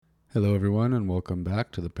Hello, everyone, and welcome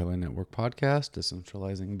back to the Pele Network podcast,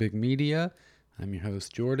 Decentralizing Big Media. I'm your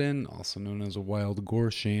host, Jordan, also known as Wild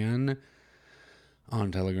Gorshan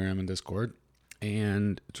on Telegram and Discord.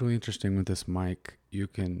 And it's really interesting with this mic, you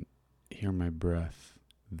can hear my breath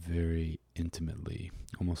very intimately,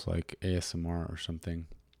 almost like ASMR or something.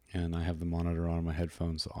 And I have the monitor on my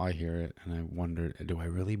headphones, so I hear it, and I wondered, do I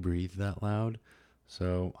really breathe that loud?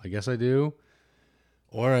 So I guess I do,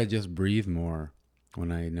 or I just breathe more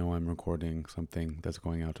when I know I'm recording something that's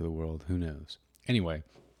going out to the world. Who knows? Anyway,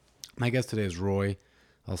 my guest today is Roy,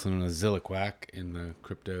 also known as Zilliquack in the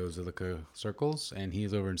crypto Zilliqa circles, and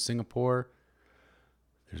he's over in Singapore.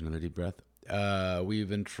 There's another deep breath. We've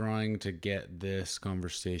been trying to get this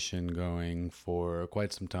conversation going for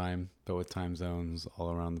quite some time, but with time zones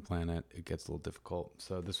all around the planet, it gets a little difficult.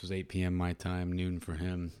 So this was 8 p.m. my time, noon for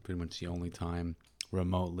him, pretty much the only time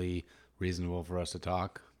remotely reasonable for us to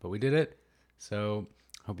talk, but we did it. So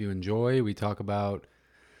hope you enjoy. We talk about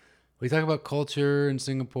culture in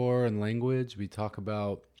Singapore and language. We talk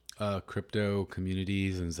about crypto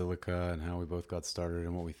communities and Zilliqa and how we both got started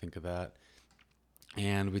and what we think of that.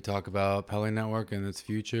 And we talk about Pele Network and its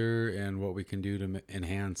future and what we can do to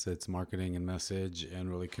enhance its marketing and message and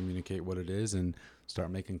really communicate what it is and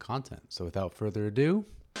start making content. So without further ado,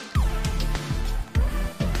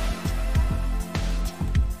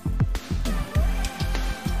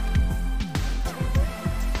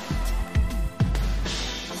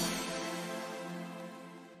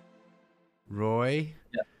 Roy,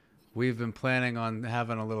 Yeah. we've been planning on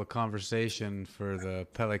having a little conversation for the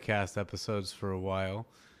Pelecast episodes for a while,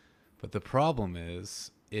 but the problem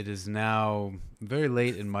is it is now very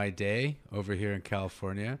late in my day over here in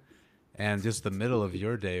California and just the middle of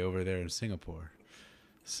your day over there in Singapore.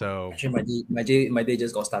 So, Actually, my day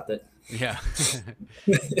just got started. yeah.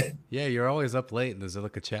 Yeah, you're always up late in the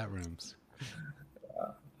Zilliqa chat rooms.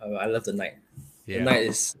 I love the night. The Yeah. night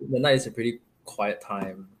is a pretty quiet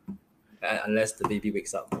time, unless the baby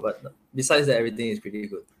wakes up. But besides that, everything is pretty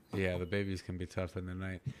good. Yeah, the babies can be tough in the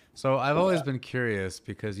night. So I've always Yeah. been curious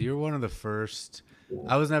because you're one of the first.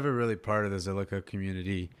 I was never really part of the Zilliqa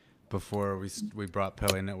community before we brought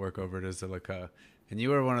Pele Network over to Zilliqa, and you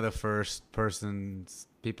were one of the first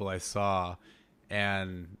people I saw,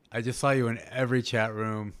 and I just saw you in every chat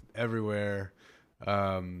room, everywhere,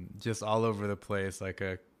 just all over the place, like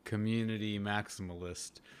a community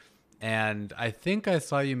maximalist. And I think I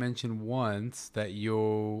saw you mention once that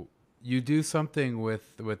you do something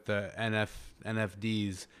with the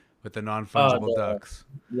NFDs with the non Uh, fungible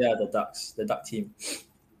the ducks. the duck team.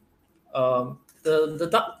 The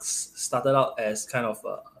ducks started out as kind of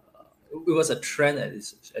it was a trend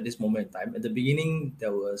at this moment in time. At the beginning,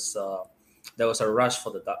 there was a rush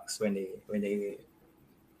for the ducks when they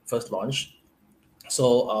first launched.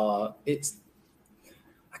 So it's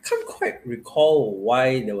I can't quite recall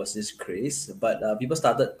why there was this craze, but people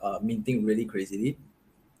started minting really crazily,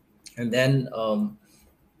 and then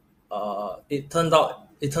it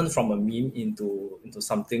turned from a meme into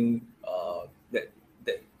something that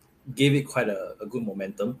gave it quite a good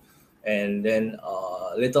momentum. And then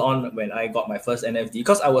later on, when I got my first NFT,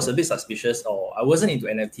 because I was a bit suspicious or I wasn't into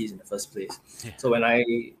NFTs in the first place. Yeah. So when I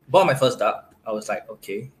bought my first duck, I was like,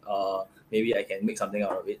 okay, maybe I can make something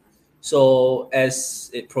out of it. So as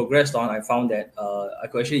it progressed on, I found that I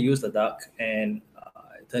could actually use the duck and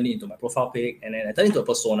I turned it into my profile pic, and then I turned it into a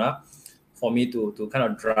persona for me to kind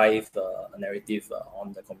of drive a narrative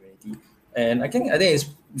on the community. And I think it's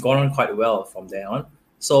gone on quite well from there on.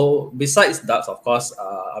 So besides ducks, of course,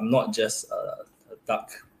 I'm not just a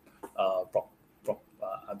duck.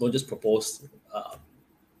 I don't just propose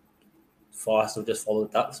for us to just follow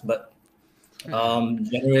ducks, but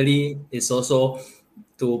generally, it's also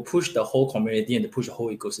to push the whole community and to push the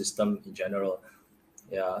whole ecosystem in general.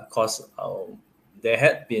 Yeah, because there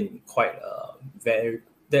had been quite a very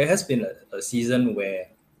there has been a season where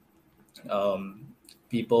um,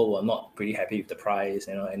 people were not pretty happy with the price,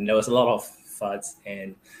 and there was a lot of fuds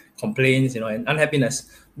and complaints, and unhappiness.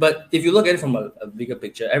 But if you look at it from a bigger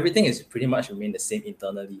picture, everything is pretty much remained the same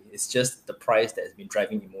internally. It's just the price that has been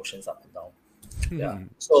driving emotions up and down. Yeah.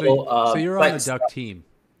 So you're on the Like, duck team.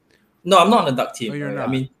 no, I'm not on the duck Oh, team. you're I not.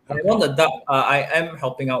 mean, I'm Okay. on the duck. I am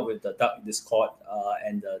helping out with the duck Discord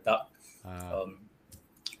and the duck Uh,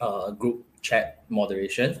 um, group chat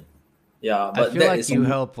moderation. Yeah, I but feel that like is you only,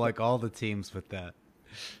 help like all the teams with that.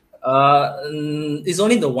 it's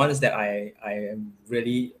only the ones that I am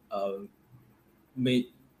really made.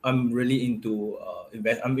 I'm really into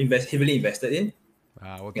heavily invested in.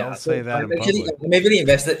 Well, Yeah, don't say so that in public. I'm heavily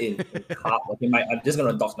invested in carp. Okay, I'm just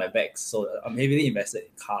gonna dox my bags. So I'm heavily invested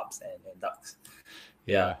in carps and ducks.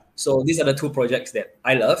 Yeah. Yeah. So these are the two projects that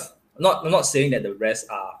I love. I'm not saying that the rest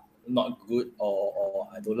are not good or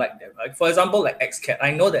I don't like them. Like for example, like XCAT.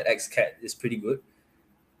 I know that XCAT is pretty good.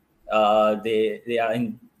 They are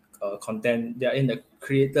in content. They are in the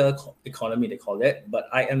creator economy. They call it. But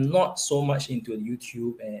I am not so much into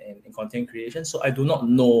YouTube and content creation, so I do not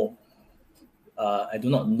know. I do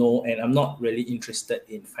not know, and I'm not really interested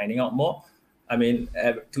in finding out more. I mean,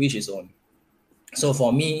 to each his own. So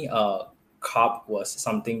for me, Carb was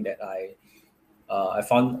something that I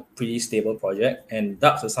found pretty stable project, and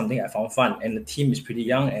Ducks was something I found fun. And the team is pretty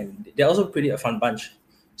young, and they're also pretty a fun bunch.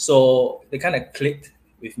 So they kind of clicked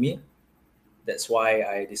with me. That's why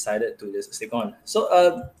I decided to just stick on.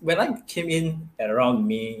 So when I came in at around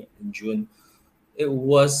May and June, it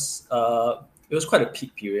was quite a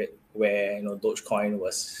peak period where Dogecoin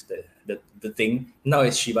was the thing. Now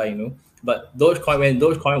it's Shiba Inu, but Dogecoin when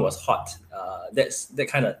Dogecoin was hot, that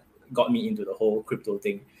kind of got me into the whole crypto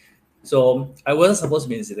thing. So I wasn't supposed to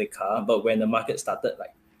be in Zilliqa, but when the market started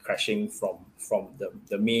like crashing from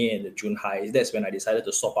the May and the June highs, that's when I decided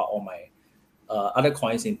to swap out all my other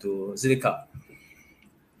coins into Zilliqa.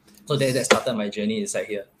 So that started my journey inside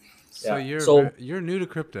here. So Yeah. you're new to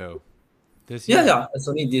crypto this year. Yeah. It's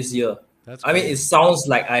only this year. That's I mean, cool. it sounds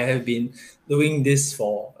like I have been doing this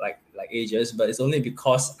for like ages, but it's only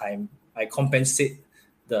because I compensate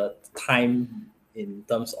the time in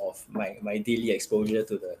terms of my daily exposure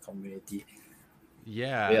to the community.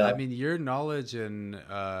 Yeah, I Yeah. mean your knowledge and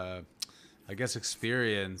I guess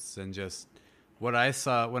experience and just what I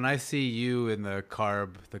saw when I see you in the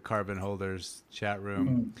carbon holders chat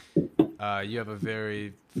room, Mhm. you have a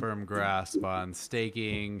very firm grasp on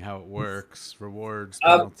staking, how it works, rewards,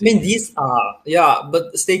 I mean, penalties. these are, yeah,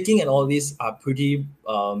 but staking and all these are pretty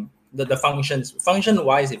the functions function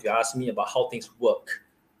wise. If you ask me about how things work,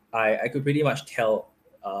 I could pretty much tell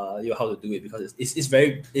you how to do it because it's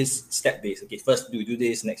step based. Okay, first you do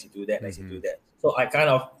this, next you do that, next you Mm-hmm. do that. So I kind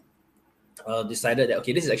of decided that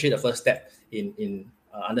okay, this is actually the first step in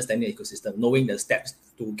understanding the ecosystem, knowing the steps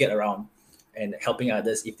to get around and helping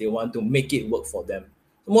others if they want to make it work for them.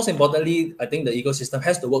 So most importantly, I think the ecosystem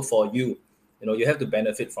has to work for you. You have to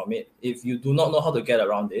benefit from it. If you do not know how to get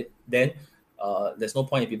around it, then there's no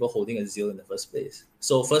point in people holding a ZIL in the first place.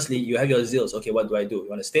 So firstly, you have your ZILs. Okay, what do I do? You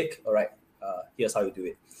want to stake? All right, here's how you do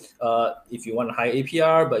it. If you want a high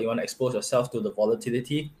APR, but you want to expose yourself to the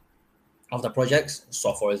volatility of the projects,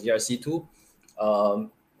 swap for a ZRC2.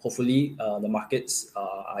 Hopefully, the markets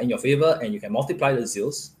are in your favor and you can multiply the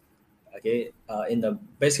ZILs. Okay, in the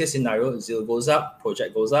best case scenario, ZIL goes up,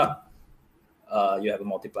 project goes up, you have a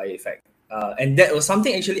multiplier effect. And that was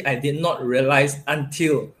something actually I did not realize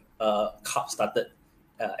until CARP started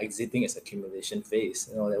exiting its accumulation phase.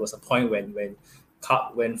 There was a point when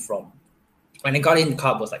CARP went from when I got in,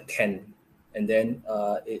 CARP was like 10, and then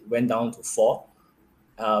it went down to 4.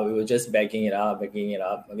 We were just bagging it up.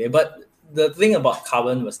 Okay, but the thing about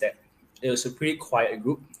Carbon was that it was a pretty quiet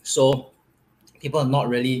group, so people are not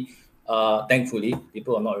really, thankfully,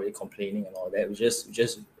 people are not really complaining and all that. We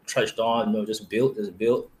just trudged on, just build,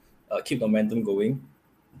 keep the momentum going,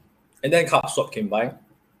 and then Carp Swap came by,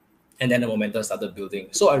 and then the momentum started building.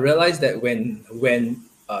 So I realized that when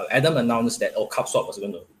Adam announced that Carp Swap was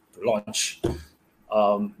going to launch,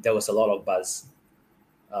 there was a lot of buzz.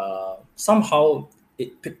 Somehow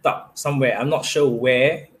it picked up somewhere. I'm not sure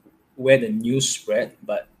where the news spread,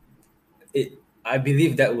 but I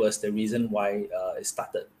believe that was the reason why it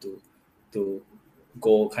started to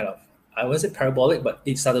go kind of, I wouldn't say parabolic, but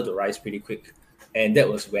it started to rise pretty quick, and that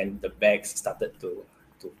was when the bags started to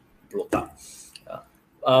blow up.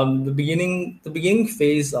 The beginning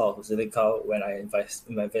phase of Zilliqa, when I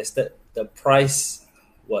invested, the price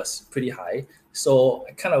was pretty high, so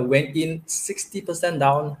I kind of went in 60%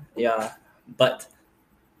 down. Yeah, but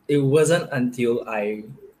it wasn't until I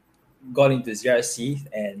got into ZRC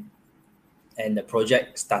and the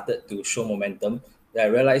project started to show momentum that I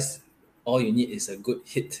realized all you need is a good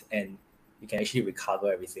hit and you can actually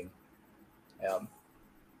recover everything. Um,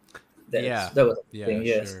 Yeah, that was the yeah, thing.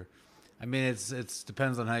 Yes. sure. I mean, it's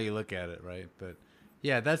depends on how you look at it, right? But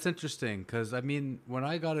yeah, that's interesting because I mean, when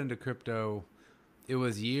I got into crypto, it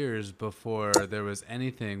was years before there was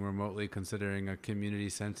anything remotely considering a community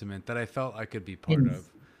sentiment that I felt I could be part Mm. of.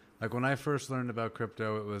 Like when I first learned about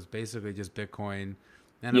crypto, it was basically just Bitcoin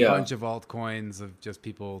and a Yeah. bunch of altcoins of just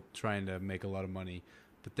people trying to make a lot of money.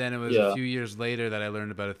 But then it was a Yeah. few years later that I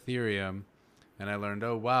learned about Ethereum and I learned,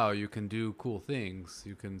 oh wow, you can do cool things.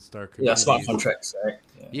 You can start Yeah. Smart communities. contracts, right?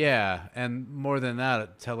 Yeah. Yeah, and more than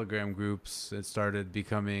that, Telegram groups, it started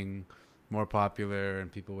becoming more popular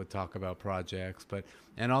and people would talk about projects. But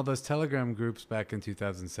and all those Telegram groups back in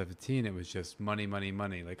 2017, it was just money, money,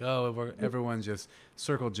 money. Like, oh, everyone's just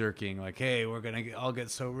circle jerking. Like, hey, we're gonna all get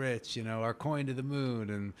so rich, our coin to the moon,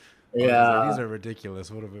 and I was just like, these Yeah. are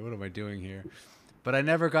ridiculous. What am I doing here? But I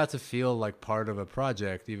never got to feel like part of a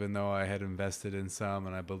project, even though I had invested in some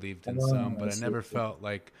and I believed in some. I But I see. never felt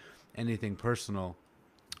like anything personal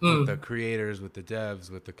with the Mm. creators, with the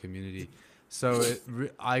devs, with the community. So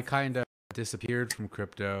I kind of disappeared from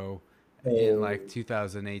crypto in Oh. like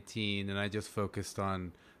 2018, and I just focused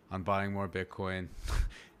on buying more Bitcoin,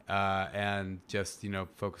 and just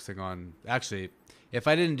focusing on actually. If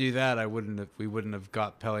I didn't do that, we wouldn't have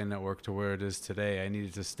got Pele Network to where it is today. I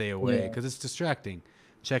needed to stay away Yeah. because it's distracting,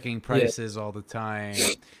 checking Yeah. prices all the time,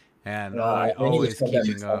 and I need to always stop that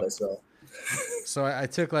keeping myself up. as well. So I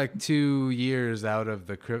took like 2 years out of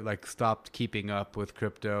like stopped keeping up with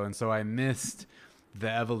crypto, and so I missed the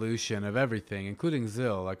evolution of everything, including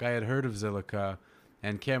Zill. Like I had heard of Zilliqa,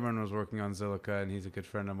 and Cameron was working on Zilliqa, and he's a good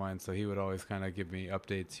friend of mine, so he would always kind of give me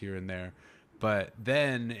updates here and there. But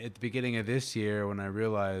then at the beginning of this year, when I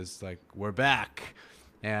realized like we're back,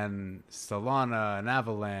 and Solana and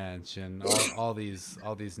Avalanche and all these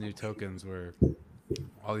new tokens were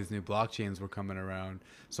all these new blockchains were coming around.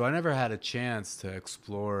 So I never had a chance to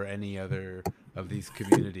explore any other of these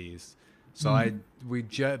communities. So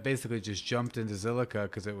Mm. basically just jumped into Zilliqa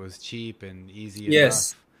because it was cheap and easy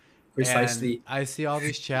Yes, enough. And precisely. I see all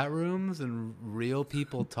these chat rooms and real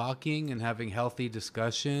people talking and having healthy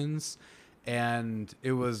discussions. And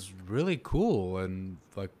it was really cool and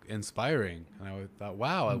like inspiring. And I thought,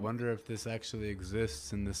 wow, I wonder if this actually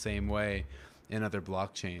exists in the same way in other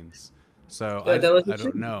blockchains. So Yeah, there was I don't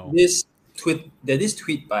actually know. this tweet. There's this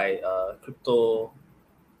tweet by crypto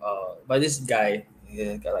by this guy.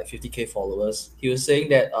 He got like 50K followers. He was saying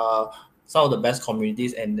that some of the best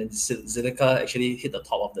communities, and then Zilliqa actually hit the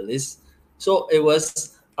top of the list. So it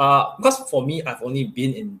was because for me, I've only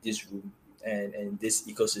been in this room and this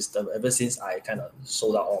ecosystem ever since I kind of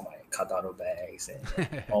sold out all my Cardano bags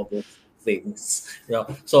and all those things.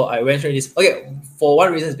 So I went through this. Okay, for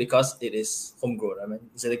one reason is because it is homegrown. I mean,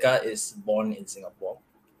 Zilliqa is born in Singapore,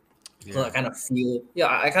 so I Yeah, kind of feel, yeah,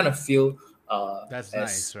 I kind of feel that's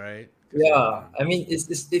as nice, right? Because yeah. I mean,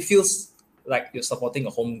 it feels like you're supporting a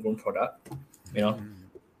homegrown product, you know.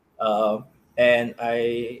 Um, and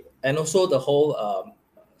also the whole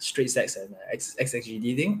straight sex and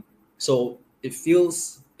XXGD thing. So it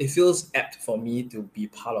feels apt for me to be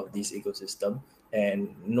part of this ecosystem,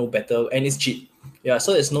 and no better, and it's cheap. Yeah,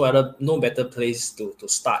 so there's no better place to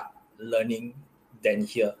start learning than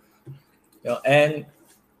here. And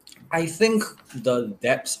I think the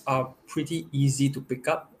dApps are pretty easy to pick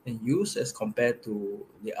up and use as compared to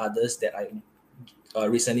the others that I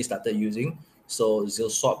recently started using. So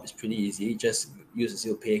ZillSwap is pretty easy. Just use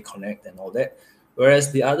ZillPay, Connect, and all that.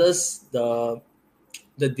 Whereas the others, the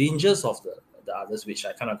dangers of the others, which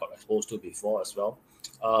I kind of got exposed to before as well,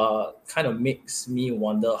 kind of makes me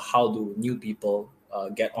wonder how do new people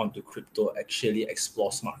get onto crypto, actually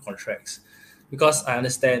explore smart contracts. Because I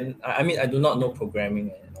understand, I mean, I do not know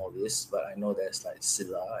programming and all this, but I know there's like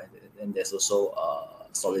Scylla, and there's also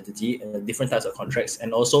Solidity and different types of contracts,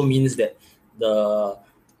 and also means that the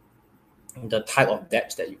the type of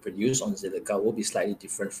dApps that you produce on Zilliqa will be slightly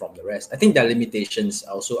different from the rest. I think there are limitations.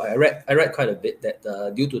 Also, I read quite a bit that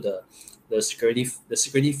due to the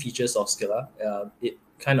security features of Scala, it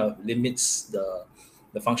kind of limits the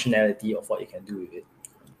functionality of what you can do with it.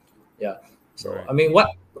 Yeah. So right. I mean,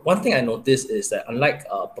 one thing I noticed is that unlike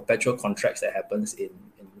perpetual contracts that happens in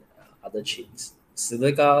other chains,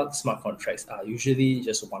 Silica smart contracts are usually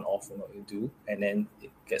just one off in what you do, and then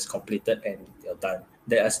it gets completed and you're done.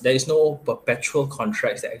 There is no perpetual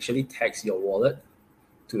contracts that actually tags your wallet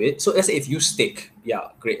to it. So let's say if you stake, yeah,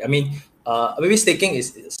 great. I mean, maybe staking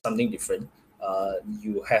is something different.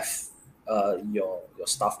 You have your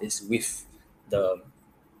stuff is with the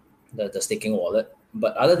the staking wallet.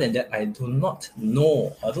 But other than that, I do not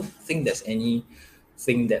know. I don't think there's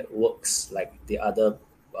anything that works like the other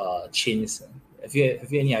chains. Have you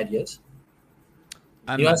any ideas?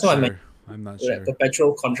 I'm You not understand what I mean? sure. I'm not Like sure.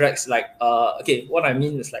 perpetual contracts, like okay, what I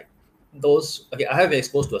mean is like those. Okay, I have been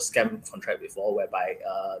exposed to a scam contract before, whereby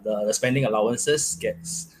the spending allowances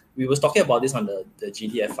gets. We was talking about this on the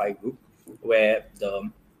GDFI group, where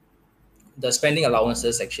the spending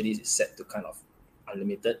allowances actually is set to kind of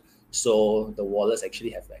unlimited. So the wallets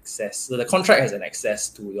actually have access. So the contract has an access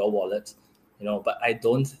to your wallet, but I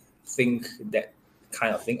don't think that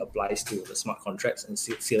kind of thing applies to the smart contracts and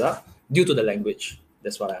Sila due to the language.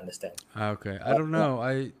 That's what I understand. Okay, I don't know.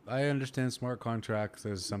 I understand smart contracts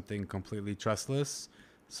as something completely trustless.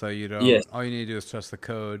 So you Yes, don't. All you need to do is trust the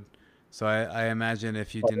code. So I imagine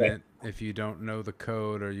if you correct. didn't, if you don't know the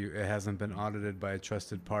code or it hasn't been audited by a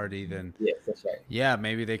trusted party, then Yes, that's right. yeah,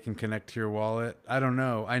 maybe they can connect to your wallet. I don't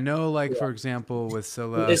know. I know, like Yeah. for example, with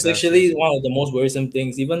Scylla, It's actually one of the most worrisome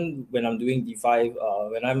things. Even when I'm doing DeFi,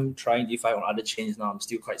 when I'm trying DeFi on other chains now, I'm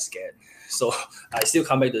still quite scared. So I still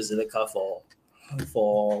come back to Zilliqa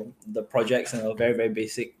for the projects and a very very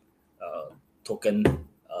basic token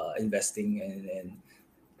investing and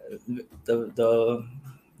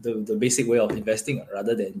the basic way of investing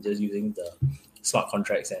rather than just using the smart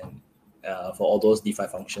contracts and for all those DeFi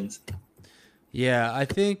functions. yeah, I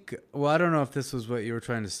think. Well, I don't know if this was what you were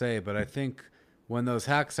trying to say, but I think when those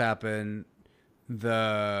hacks happen,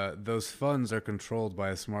 those funds are controlled by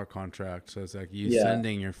a smart contract. So it's like you Yeah,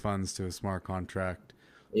 sending your funds to a smart contract.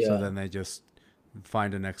 So yeah, then they just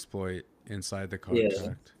find an exploit inside the yeah.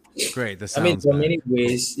 contract. Great. This I mean, sounds there are bad. many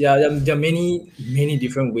ways. Yeah, there are many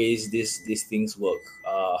different ways these things work.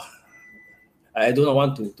 I do not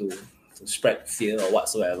want to spread fear or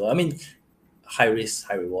whatsoever. I mean, high risk,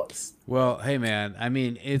 high rewards. Well, hey man, I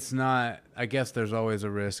mean, it's not. I guess there's always a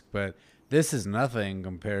risk, but this is nothing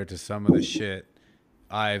compared to some of the shit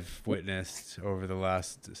I've witnessed over the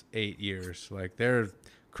last 8 years. Like there are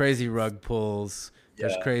crazy rug pulls.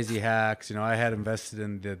 There's Yeah. crazy hacks. You know, I had invested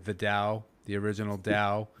in the DAO, the original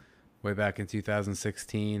DAO, way back in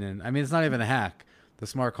 2016, and I mean, it's not even a hack. The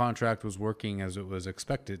smart contract was working as it was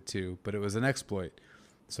expected to, but it was an exploit.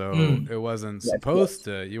 So Mm. it wasn't Yes, supposed yes.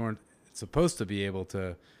 to. You weren't supposed to be able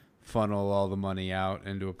to funnel all the money out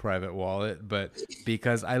into a private wallet, but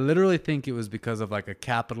because I literally think it was because of like a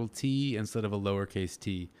capital T instead of a lowercase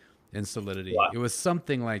t in Solidity. Wow. It was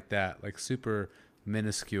something like that, like super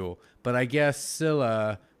minuscule. But I guess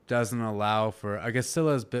Scylla doesn't allow for. I guess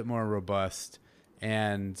Scylla is a bit more robust,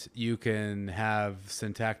 and you can have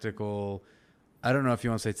syntactical. I don't know if you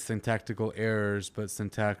want to say syntactical errors, but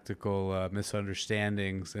syntactical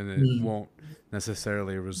misunderstandings, and it Mm. won't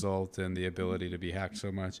necessarily result in the ability to be hacked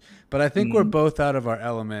so much. But I think we're Mm. both out of our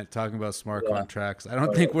element talking about smart Yeah. contracts. I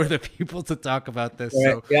don't think we're Correct. the people to talk about this.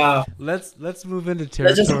 Correct. So Yeah. let's move into Let's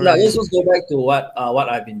territory. just go back to what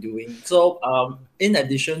I've been doing. So in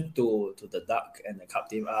addition to the duck and the cup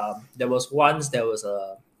team, there was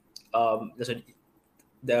a there's a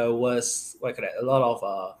there was what could a lot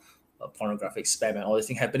of pornographic spam and all this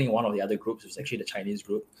thing happening in one of the other groups. It was actually the Chinese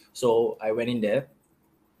group. So I went in there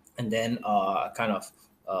and then kind of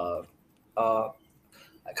uh, uh,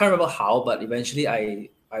 I can't remember how, but eventually I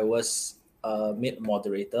was made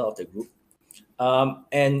moderator of the group.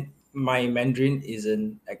 And my Mandarin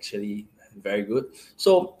isn't actually very good.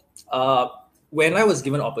 So when I was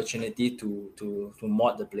given opportunity to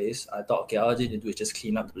mod the place, I thought, okay, all I need to do is just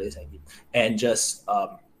clean up the place and just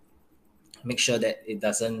make sure that it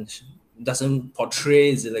doesn't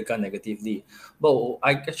portray Zilliqa negatively. But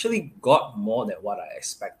I actually got more than what I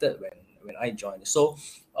expected when I joined. So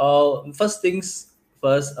first things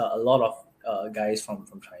first, a lot of guys from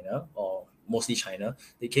China or mostly China,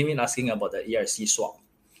 they came in asking about the ERC swap.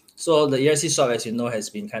 So the ERC swap, as you know, has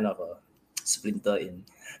been kind of a splinter in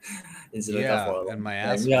Zilliqa Yeah, for a and long my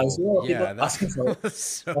time. Yeah, asshole. so Yeah, people that asking for it.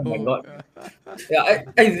 was Oh my so. god. Yeah,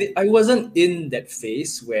 I wasn't in that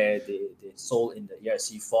phase where they sold in the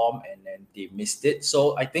ERC form and then they missed it.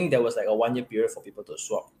 So I think there was like a 1 year period for people to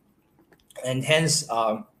swap. And hence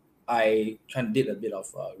I kind of did a bit of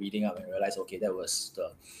reading up and realized, okay, that was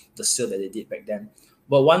the sale that they did back then.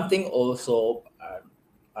 But one thing also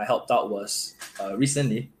I helped out was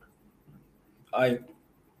recently I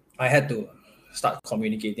I had to start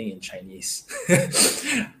communicating in Chinese.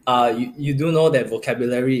 You do know that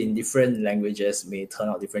vocabulary in different languages may turn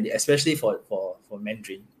out differently, especially for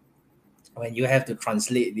Mandarin. When you have to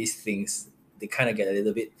translate these things, they kind of get a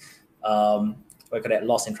little bit what you call that,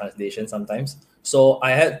 lost in translation sometimes. So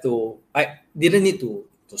I didn't need to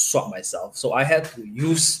swap myself. So I had to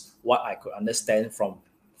use what I could understand from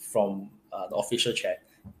the official chat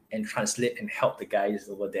and translate and help the guys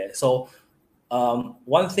over there. So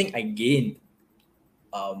one thing I gained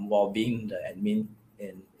while being the admin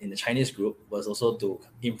in the Chinese group was also to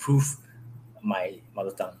improve my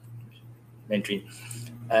mother tongue, Mandarin.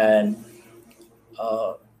 And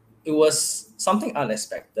uh, it was something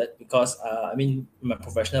unexpected because I mean, in my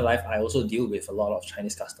professional life, I also deal with a lot of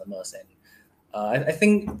Chinese customers, and I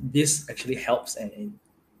think this actually helps. And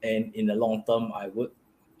in the long term, I would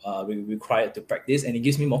be required to practice, and it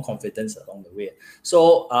gives me more confidence along the way.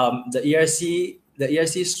 So the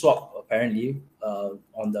ERC swap apparently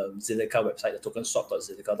on the Zilliqa website, the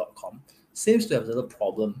tokenswap.zilliqa.com, seems to have a little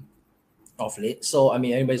problem of late. So I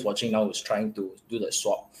mean, anybody's watching now who's trying to do the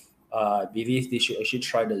swap. I believe they should actually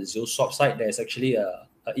try the Zil swap site. There's actually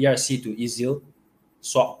ERC to Ezil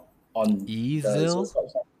swap on the Ezil?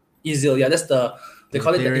 Ezil, yeah, that's they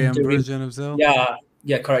call it the Ethereum interim version of Zil?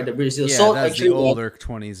 Yeah, correct, the bridge Zil. Yeah, So that's actually, the old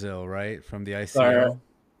ERC20 Zil, right? From the ICO.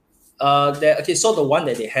 okay, so the one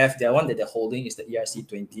that they have, the one that they're holding is the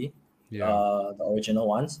ERC20, Yeah. the original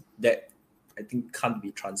ones that I think can't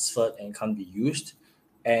be transferred and can't be used.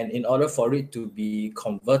 And in order for it to be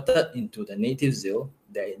converted into the native Zil,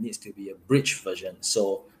 there needs to be a bridge version.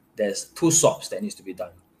 So there's 2 swaps that needs to be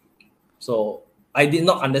done. So I did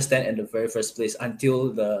not understand in the very first place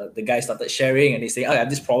until the guy started sharing and they say, oh, I have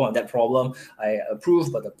this problem, that problem. I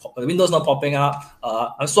approve, but the window's not popping up.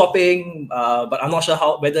 I'm swapping, but I'm not sure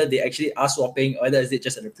whether they actually are swapping, or whether is it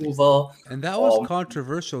just an approval. And that was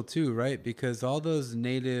controversial too, right? Because all those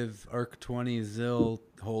native ERC20 Zil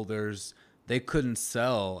holders, they couldn't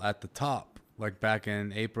sell at the top, like back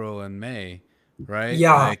in April and May, right?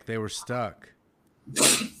 Yeah. Like they were stuck.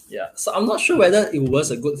 Yeah, so I'm not sure whether it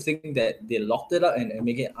was a good thing that they locked it up and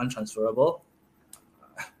make it untransferable.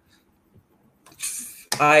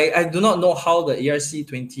 I do not know how the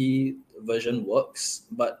ERC20 version works,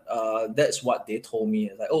 but that's what they told me.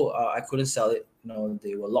 It's like, I couldn't sell it.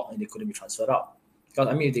 They were locked and they couldn't be transferred out. Because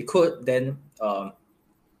I mean, if they could, then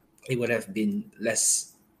it would have been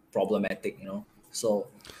less problematic. So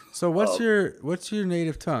what's your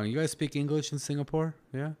native tongue? You guys speak English in Singapore?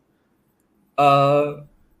 Yeah.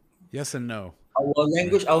 Yes and no. Our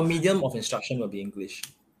language, our medium of instruction will be English.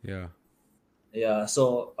 Yeah. Yeah.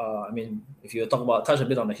 So I mean, if you touch a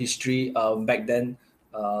bit on the history, back then,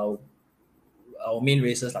 our main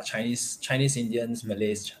races are Chinese, Indians,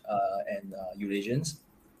 Malays, and Eurasians.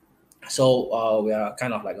 So we are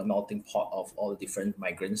kind of like a melting pot of all the different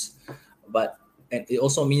migrants, and it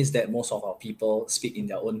also means that most of our people speak in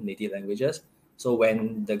their own native languages. So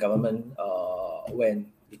when the government,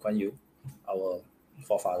 when Lee Kuan Yew, our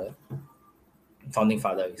founding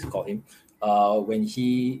father, is called him, when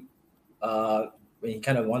he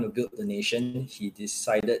kind of want to build the nation, he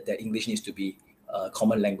decided that English needs to be a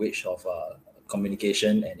common language of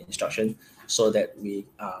communication and instruction, so that we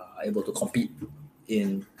are able to compete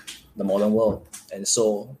in the modern world. And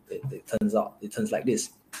so it turns like this.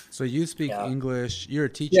 So you speak English. You're a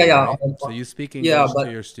teacher, yeah. Right? So you speak English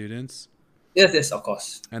to your students. Yes, of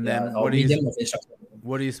course. And then what do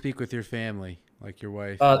you speak with your family, like your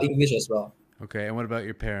wife? English as well. Okay, and what about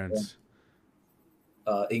your parents?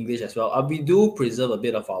 English as well. We do preserve a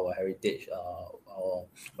bit of our heritage,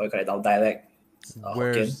 our dialect.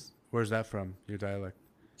 Where's that from? Your dialect?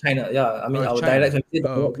 China. Yeah, I mean our China. dialect.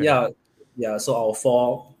 Okay. Yeah. So our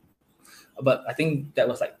 4, but I think that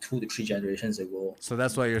was like 2 to 3 generations ago. So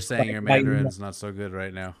that's why you're saying your Mandarin's not so good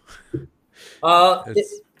right now. I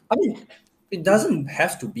mean, it doesn't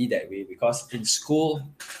have to be that way, because in school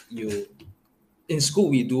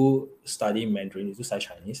we do study Mandarin, we do study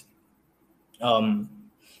Chinese.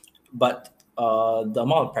 But the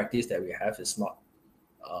amount of practice that we have is not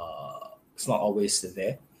always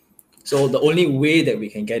there. So the only way that we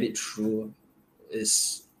can get it through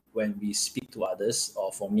is when we speak to others,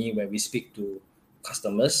 or for me, when we speak to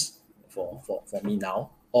customers, for me now,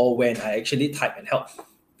 or when I actually type and help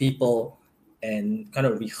people and kind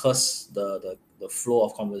of rehearse the flow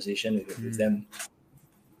of conversation with them.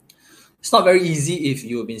 It's not very easy if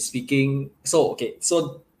you've been speaking. So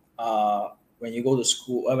when you go to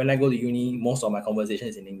school, when I go to uni, most of my conversation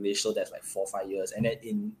is in English. So that's like 4 or 5 years. And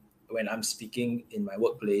then when I'm speaking in my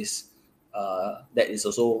workplace, that is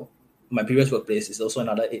also my previous workplace is also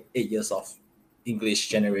another 8 years of English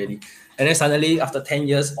generally. And then suddenly, after 10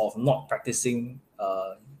 years of not practicing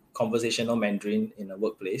conversational Mandarin in a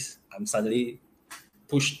workplace, I'm suddenly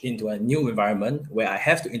pushed into a new environment where I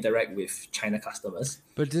have to interact with China customers.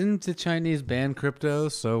 But didn't the Chinese ban crypto?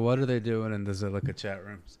 So what are they doing in the Zilliqa chat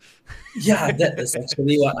rooms? Yeah, that is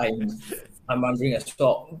actually what I'm wondering as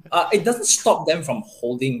well. It doesn't stop them from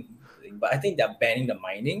holding, but I think they're banning the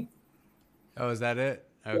mining. Oh, is that it?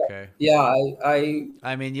 Okay. Yeah,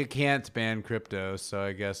 I mean, you can't ban crypto, so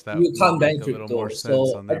I guess that you can't ban make crypto. A little more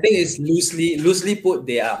sense on I think it's loosely put,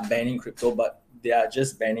 they are banning crypto, but they are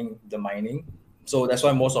just banning the mining. So that's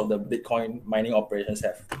why most of the Bitcoin mining operations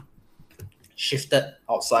have shifted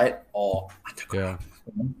outside or underground.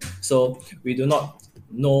 Yeah. So we do not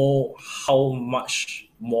know how much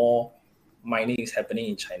more mining is happening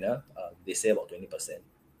in China. They say about 20%,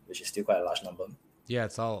 which is still quite a large number. Yeah,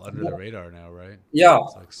 it's all under the radar now, right? Yeah,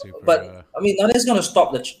 it's like super, but I mean, nothing's going to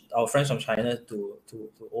stop our friends from China to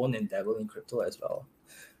own and dabble in crypto as well.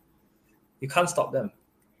 You can't stop them.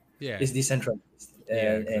 Yeah, it's decentralized,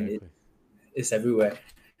 and exactly. it's everywhere.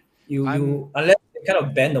 You unless they kind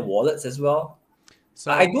of ban the wallets as well.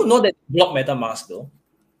 So I do know that block MetaMask though.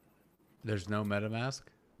 There's no MetaMask?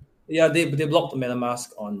 Yeah, they blocked the MetaMask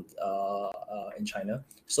on in China.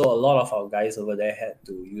 So a lot of our guys over there had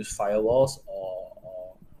to use firewalls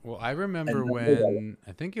or Well, I remember and the mobile. when,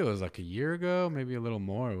 I think it was like a year ago, maybe a little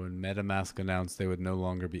more, when MetaMask announced they would no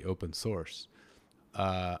longer be open source,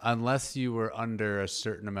 unless you were under a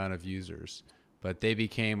certain amount of users. But they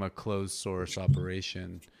became a closed source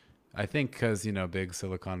operation. I think because, big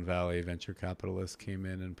Silicon Valley venture capitalists came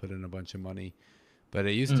in and put in a bunch of money. But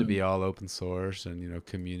it used to Mm, be all open source and,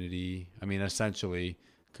 community. I mean, essentially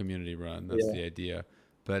community run. That's yeah. the idea.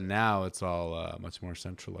 But now it's all much more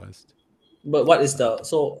centralized. But what is the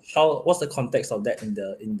so how what's the context of that in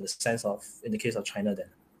the sense of in the case of China then?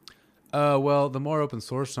 Well, the more open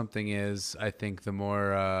source something is, I think the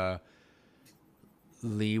more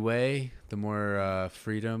leeway, the more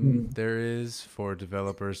freedom Mm. there is for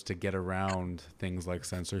developers to get around things like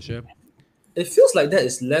censorship. It feels like that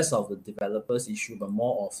is less of the developers issue, but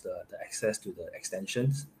more of the access to the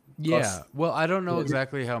extensions. Yeah, Because well, I don't know yeah,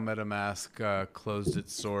 exactly how MetaMask closed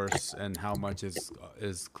its source and how much is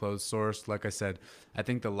closed source. Like I said, I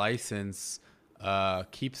think the license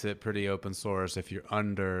keeps it pretty open source if you're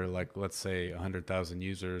under, like, let's say 100,000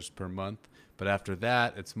 users per month. But after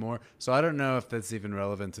that, it's more. So I don't know if that's even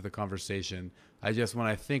relevant to the conversation. I just, when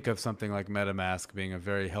I think of something like MetaMask being a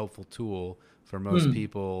very helpful tool for most mm,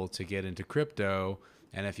 people to get into crypto,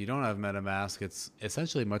 and if you don't have MetaMask, it's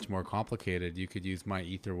essentially much more complicated. You could use my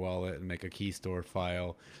Ether wallet and make a key store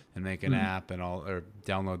file and make an mm, app and all, or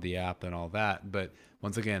download the app and all that. But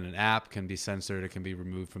once again, an app can be censored. It can be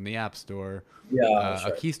removed from the app store. yeah, that's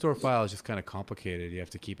A right. key store file is just kind of complicated. You have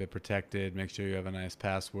to keep it protected, make sure you have a nice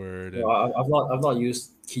password. No, And I've not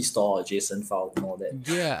used Keystore or JSON file and all that.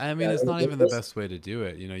 yeah, I mean, Yeah, it's not even the those, best way to do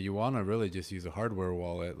it. You want to really just use a hardware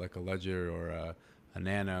wallet like a Ledger or a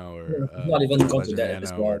Nano or I've not even gone to Ledger that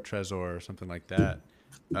as Nano or well. Trezor or something like that.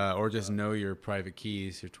 Or just know your private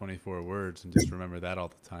keys, your 24 words, and just remember that all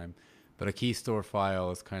the time. But a key store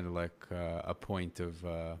file is kind of like a point of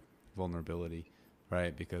vulnerability,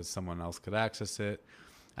 right? Because someone else could access it.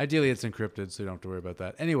 Ideally, it's encrypted, so you don't have to worry about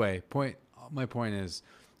that. Anyway, my point is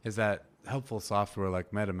that helpful software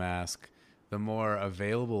like MetaMask, the more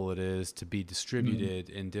available it is to be Mm, distributed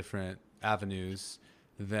in different avenues,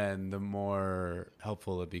 then the more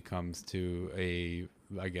helpful it becomes to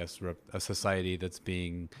I guess, a society that's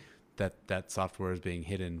being that software is being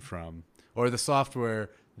hidden from, or the software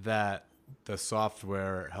that the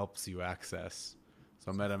software helps you access.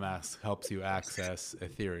 So MetaMask helps you access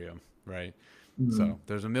Ethereum, right? mm, So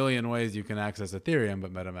there's a million ways you can access Ethereum,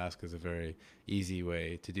 but MetaMask is a very easy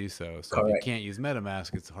way to do so. So if you correct. can't use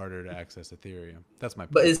MetaMask, it's harder to access Ethereum. That's my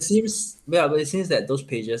But point. it seems yeah, but it seems that those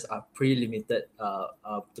pages are pretty limited.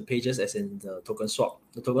 The pages as in the token swap.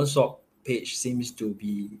 The token swap page seems to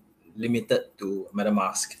be limited to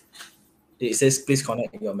MetaMask. It says please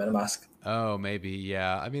connect your MetaMask. Oh, maybe.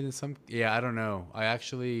 Yeah. I mean, yeah, I don't know. I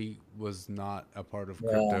actually was not a part of Yeah.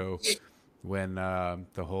 crypto when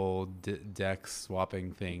the whole DEX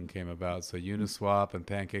swapping thing came about. So Uniswap and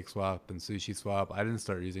PancakeSwap and SushiSwap, I didn't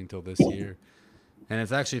start using till this year. And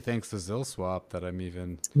it's actually thanks to ZillSwap that I'm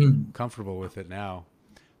even Mm. comfortable with it now.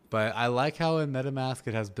 But I like how in MetaMask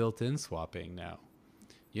it has built-in swapping now.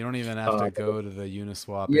 You don't even have to Uh, go to the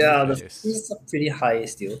Uniswap yeah, the interface. fees are pretty high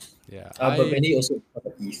still. Yeah, But many also have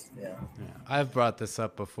the ETH. Yeah. yeah, I've brought this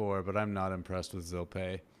up before, but I'm not impressed with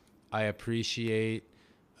ZillPay. I appreciate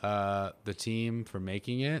the team for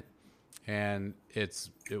making it, and it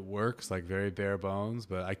works like very bare bones.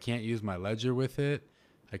 But I can't use my ledger with it.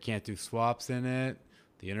 I can't do swaps in it.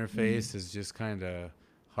 The Mm. interface is just kind of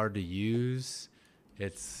hard to use.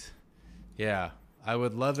 It's Yeah, I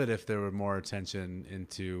would love it if there were more attention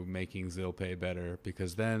into making ZillPay better,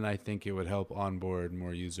 because then I think it would help onboard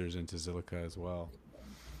more users into Zilliqa as well.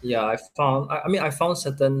 Yeah, I mean, I found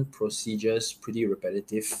certain procedures pretty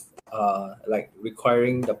repetitive, like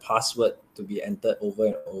requiring the password to be entered over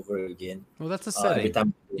and over again Well, that's a every setting.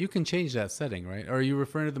 time. You can change that setting, right? Or are you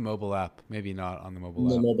referring to the mobile app? Maybe not on the mobile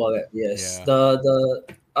The app. mobile app, yes. Yeah. The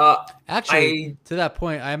Actually, I to that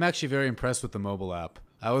point, I'm actually very impressed with the mobile app.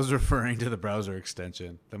 I was referring to the browser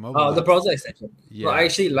extension. The mobile the app, browser extension. No, I yeah.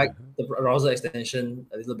 actually like the browser extension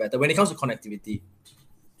a little better when it comes to connectivity.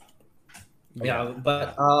 Yeah, Yeah,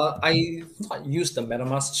 but yeah. I not use the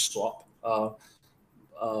MetaMask swap.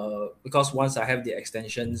 Because once I have the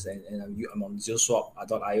extensions and I'm on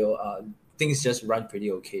ZealSwap.io, things just run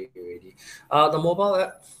pretty okay already. The mobile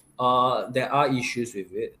app, there are issues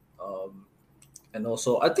with it. And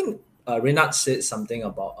also, I think Renat said something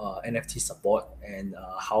about NFT support and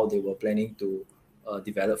how they were planning to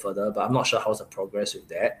develop further, but I'm not sure how's the progress with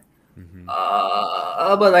that. Hmm.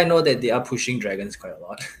 But I know that they are pushing dragons quite a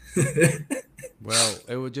lot. Well,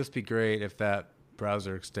 it would just be great if that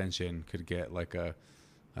browser extension could get like a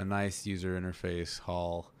nice user interface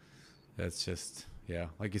haul. That's just, yeah,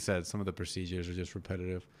 like you said, some of the procedures are just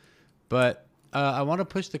repetitive. But I want to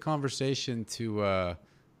push the conversation to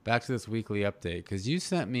back to this weekly update because you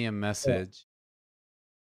sent me a Yeah, message.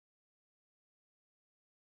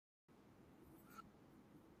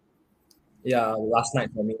 yeah, last night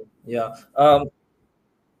for me. Yeah.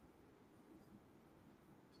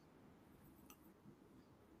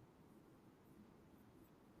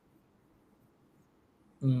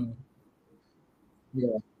 Mm,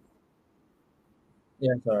 yeah,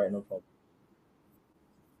 yeah, it's all right, no problem.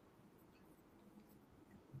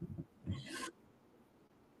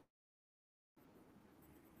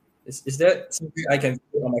 Is there something I can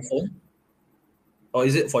put on my phone, or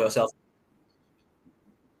is it for yourself?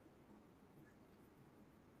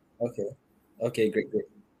 Okay, okay, great, great.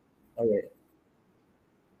 All right.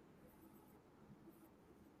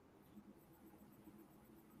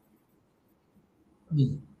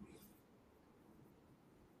 Mm,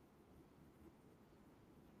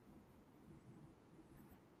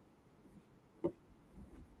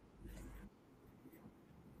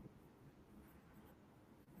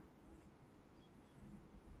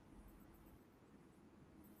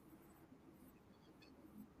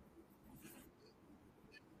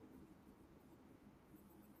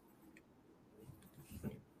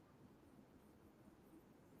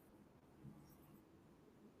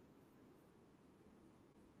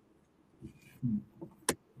 mm,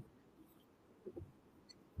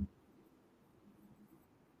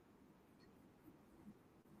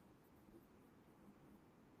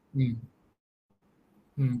 mm,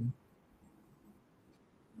 mm,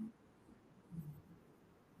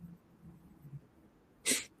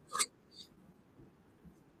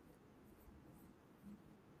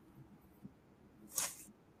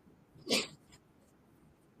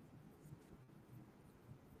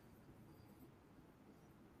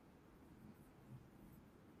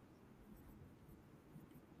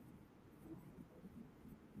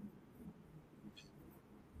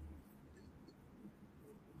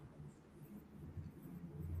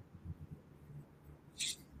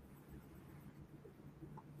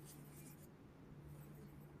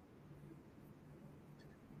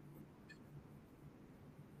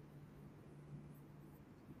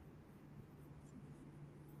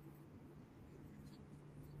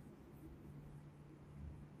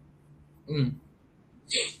 mm.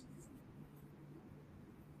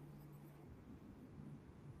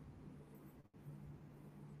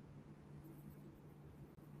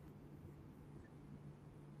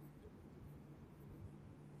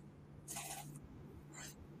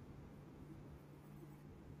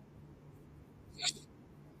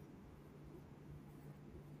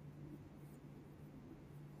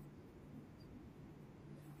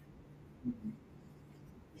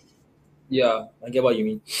 Yeah, I get what you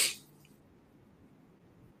mean.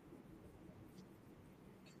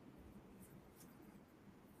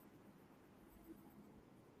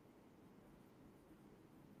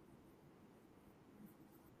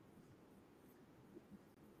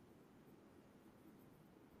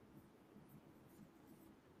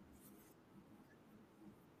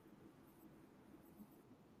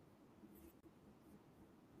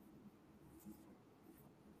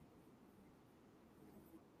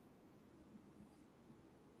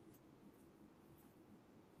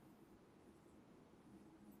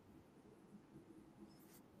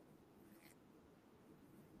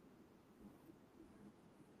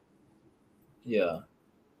 Yeah.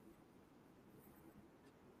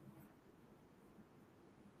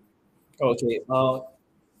 Okay.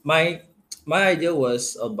 My my idea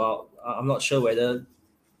was about. I'm not sure whether.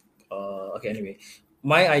 Okay. Anyway,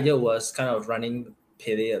 my idea was kind of running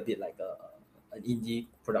Pele a bit like an indie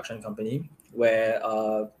production company where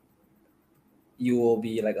you will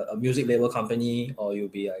be like a music label company, or you'll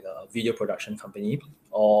be like a video production company,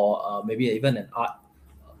 or maybe even an uh,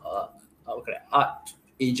 art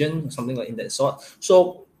agent or something like in that sort.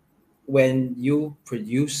 So when you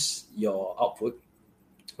produce your output,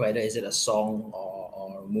 whether is it a song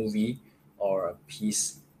or a movie or a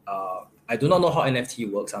piece, I do not know how NFT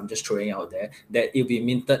works. I'm just throwing out there that it'll be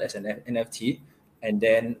minted as an NFT, and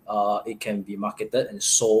then it can be marketed and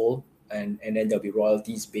sold, and then there'll be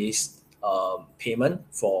royalties based payment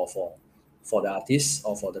for the artist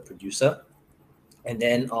or for the producer. And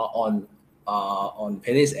then on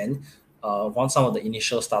Pele's end, once some of the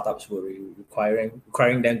initial startups were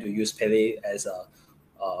requiring them to use Pele as a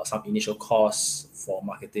some initial costs for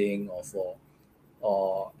marketing or for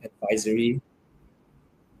or advisory.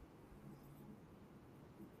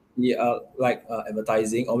 like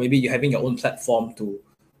advertising, or maybe you're having your own platform to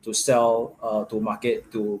sell, to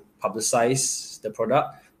market, to publicize the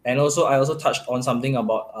product. And also, I also touched on something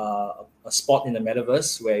about a spot in the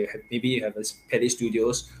metaverse where maybe you have a Pele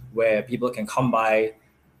Studios where people can come by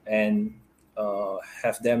and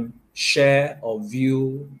have them share or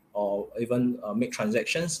view or even make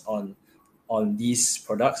transactions on these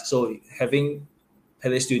products. So having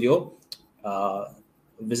Pele Studio, uh,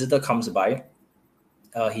 visitor comes by,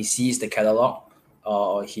 he sees the catalog,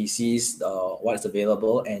 he sees what's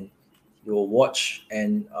available, and he will watch,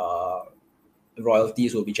 and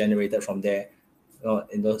royalties will be generated from there.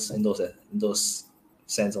 In those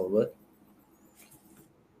sense of word.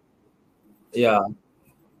 Yeah.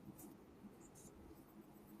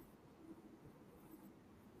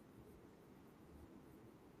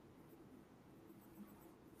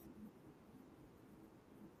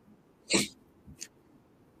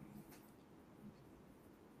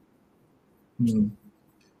 Mm,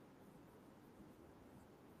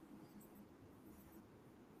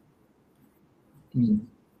 mm,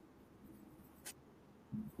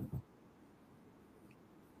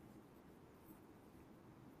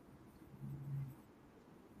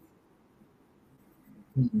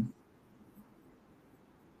 mm.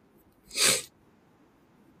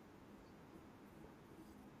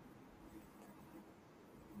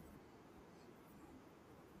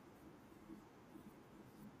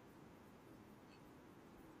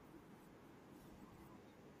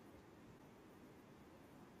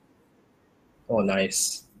 Oh,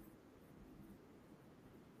 nice.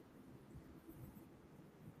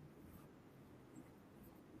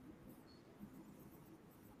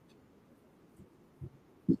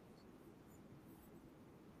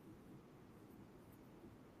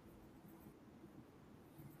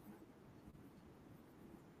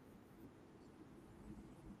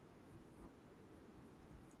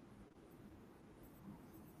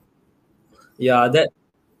 Yeah, that.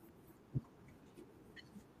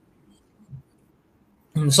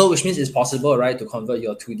 So which means it's possible, right, to convert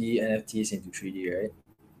your 2D NFTs into 3D, right?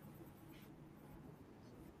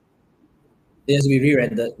 It has to be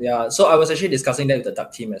re-rendered. Yeah. So I was actually discussing that with the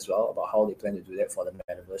Duck team as well about how they plan to do that for the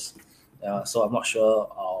metaverse. So I'm not sure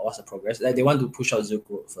what's the progress. Like they want to push out Silk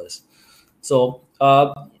Road first. So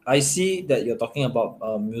I see that you're talking about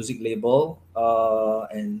music label,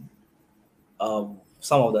 and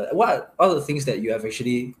some of the what are the things that you have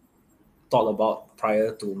actually thought about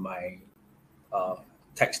prior to my uh,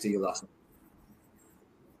 text to you last night.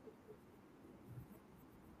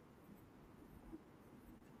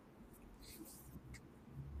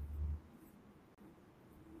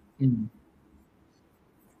 Mm,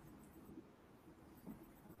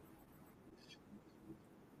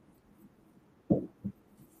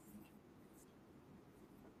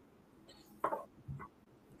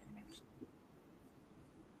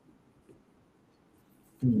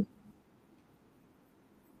 mm,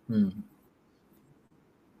 mm,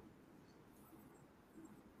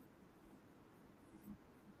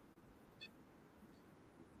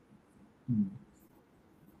 mm,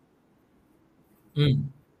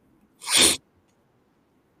 mm.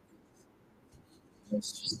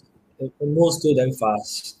 Yes. It moves too damn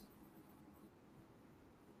fast.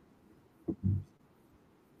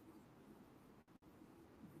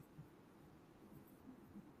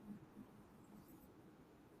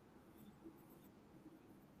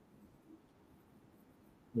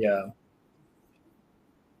 Yeah.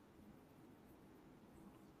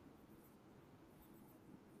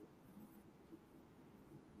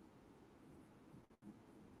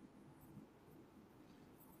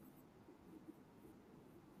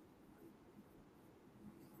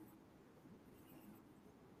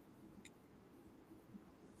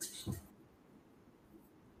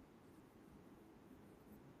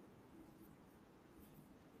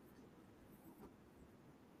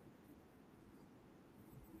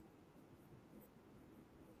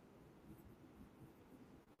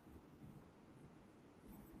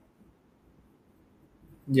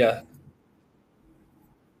 Yeah.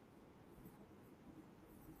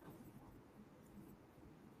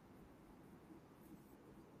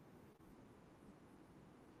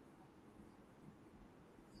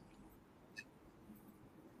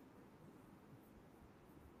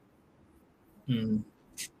 Mm,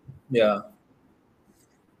 yeah.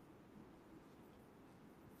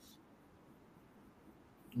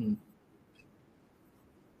 Mm,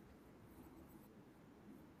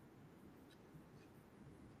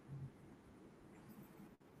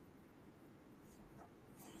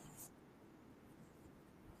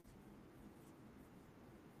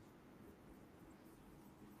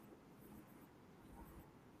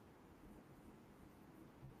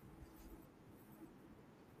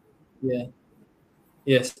 Yeah.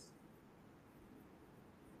 Yes.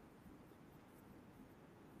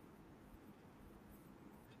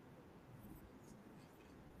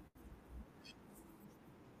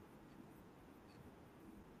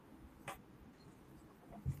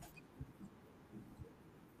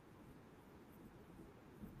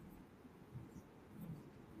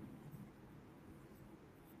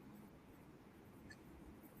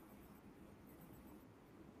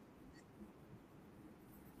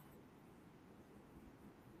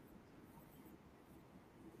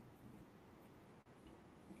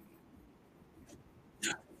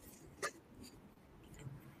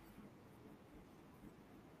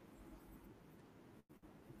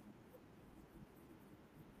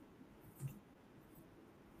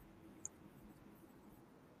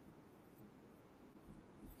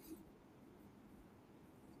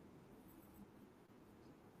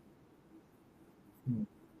 Mm.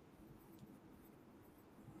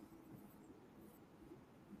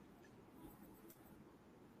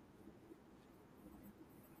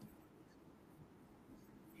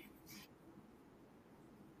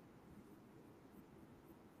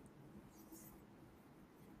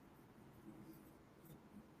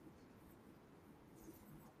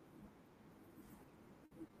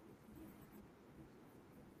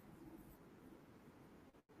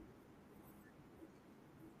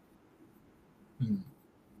 Mm.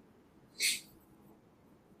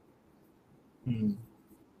 Mm.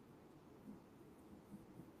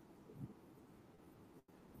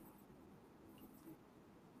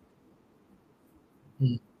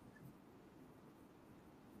 Mm.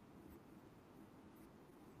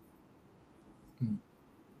 Mm.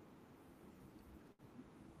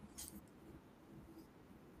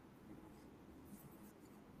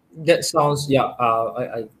 That sounds, yeah.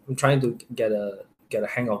 I'm trying to get a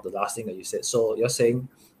hang of the last thing that you said. So you're saying,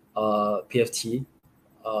 PFT,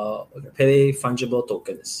 pay fungible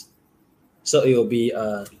tokens. So it will be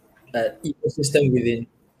an ecosystem within.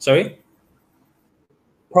 Sorry,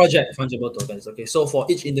 project fungible tokens. Okay, so for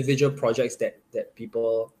each individual projects that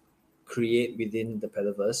people create within the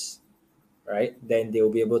Petaverse, right? Then they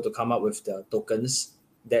will be able to come up with the tokens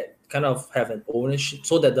that kind of have an ownership,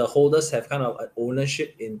 so that the holders have kind of an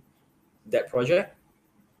ownership in that project.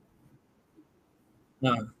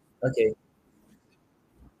 Ah, okay.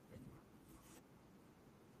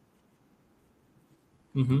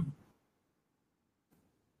 Mm-hmm.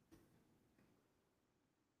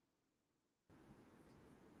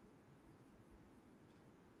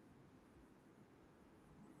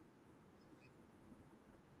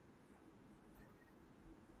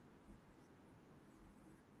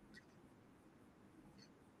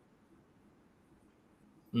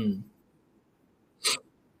 Mm.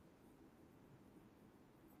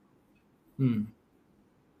 Mm.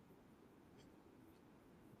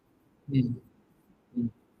 Mm. Mm.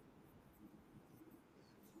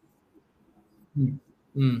 Mm.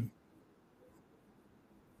 Mm.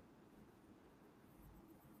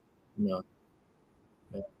 No.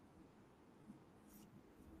 Yeah.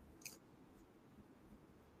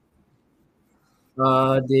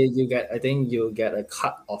 You get. I think you get a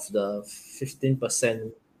cut of the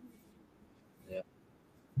 15%. Yeah.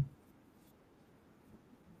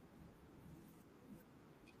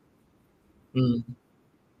 Mm.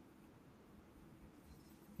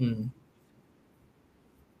 Mm.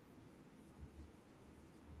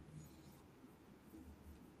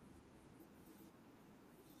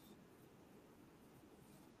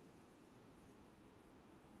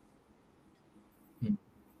 Mm.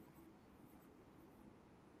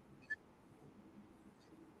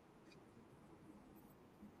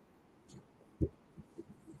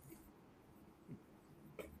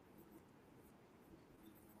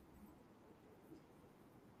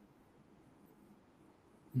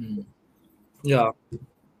 Mm. Yeah.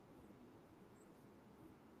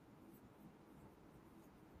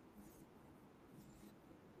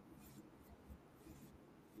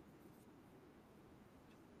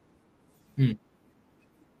 Mm.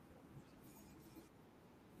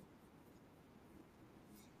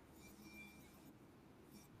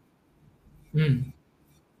 Mm.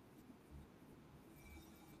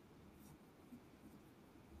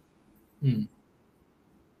 Mm.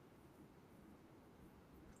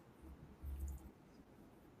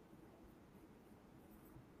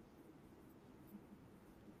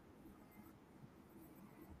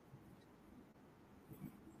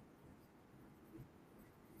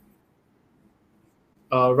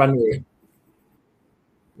 Runway.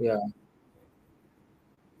 Yeah.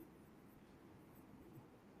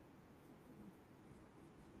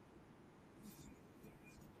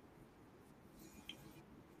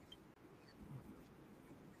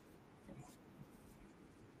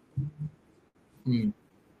 Mm.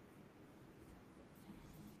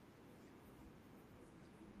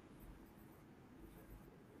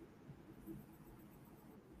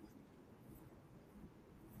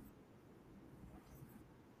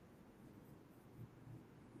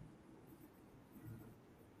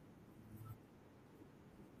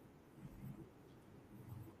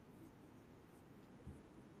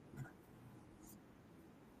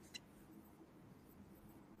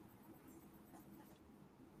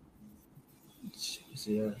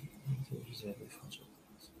 Yeah,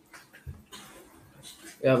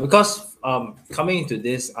 yeah, because coming into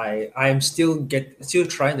this, I'm still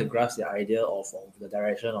trying to grasp the idea of the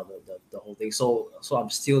direction of the whole thing. So I'm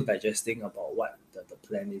still digesting about what the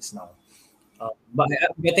plan is now. But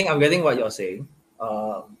I'm getting what you're saying.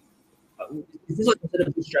 Uh, is this what you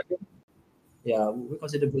consider bootstrapping? Yeah, we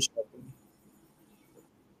consider bootstrapping.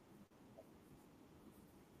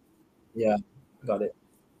 Yeah, got it.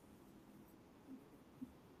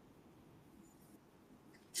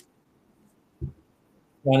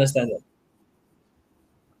 I understand that.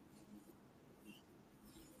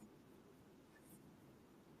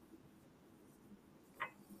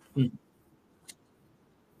 Mm,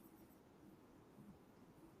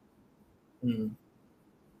 mm,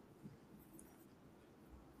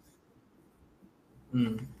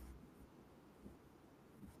 mm.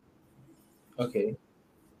 Okay.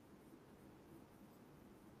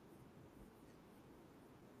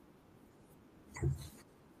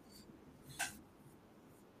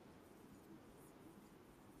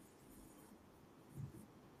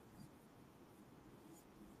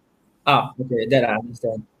 Okay, that I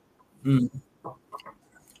understand. Mm.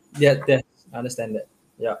 Yeah, that I understand that.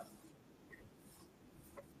 Yeah.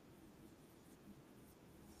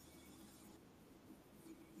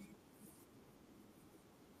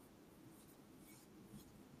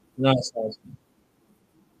 Nice, nice.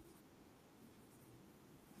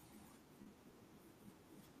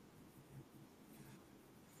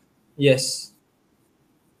 Yes.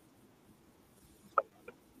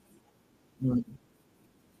 Mm,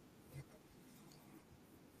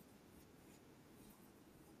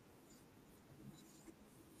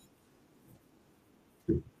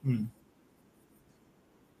 mm,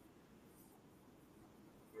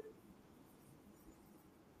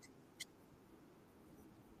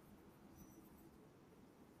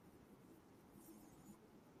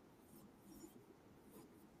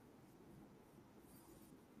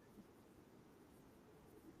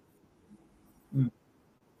 mm.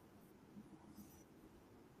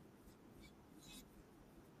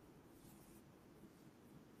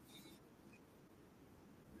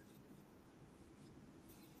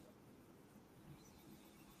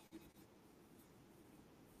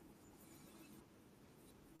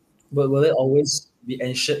 But will it always be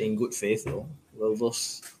ensured in good faith though? Will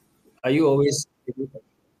those are you always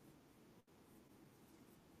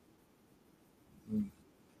Mm,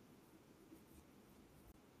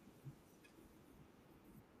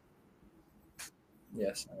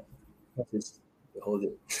 yes. That is hold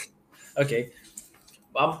it. Okay.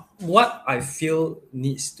 What I feel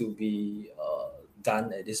needs to be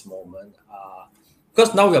done at this moment,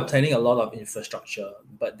 because now we are planning a lot of infrastructure,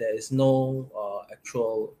 but there is no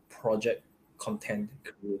actual project content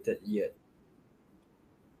created yet.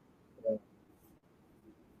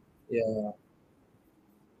 Yeah.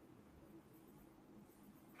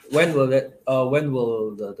 When will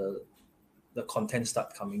the content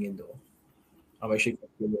start coming in though? I'm actually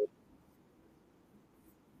confused.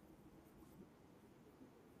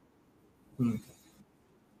 Mm,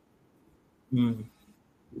 mm,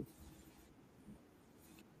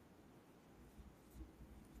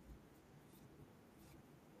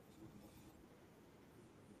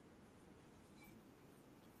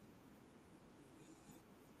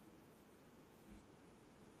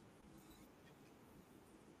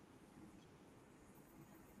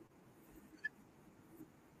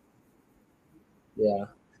 yeah.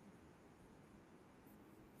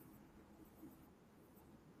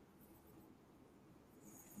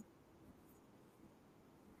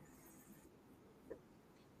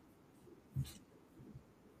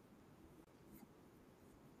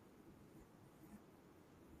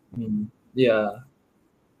 Mm, yeah.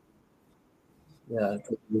 Yeah.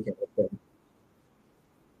 Totally get it.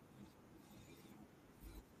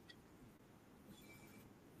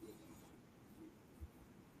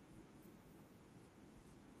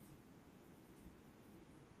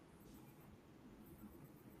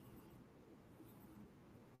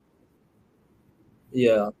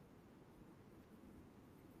 Yeah.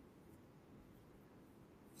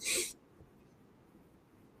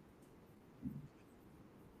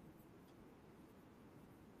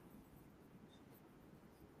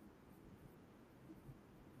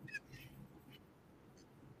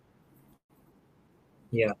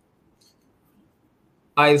 Yeah,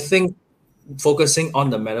 I think focusing on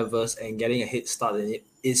the metaverse and getting a head start in it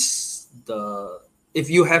is the if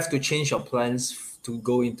you have to change your plans to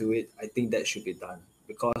go into it, I think that should be done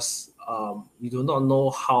because you do not know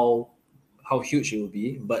how huge it will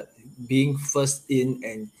be, but being first in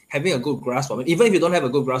and having a good grasp of it, even if you don't have a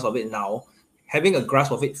good grasp of it now, having a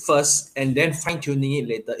grasp of it first and then fine tuning it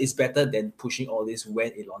later is better than pushing all this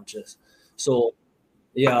when it launches. So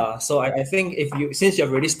yeah, so I think if you since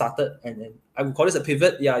you've already started and I would call this a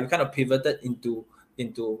pivot, yeah, you kind of pivoted into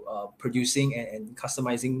producing and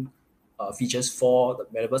customizing features for the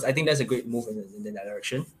metaverse. I think that's a great move in that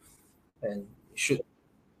direction, and should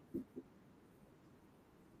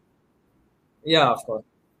yeah, of course,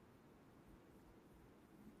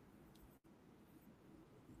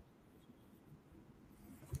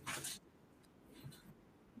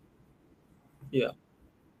 yeah,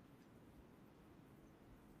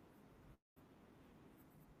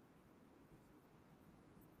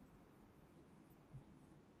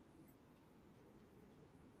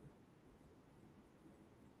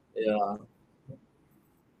 yeah,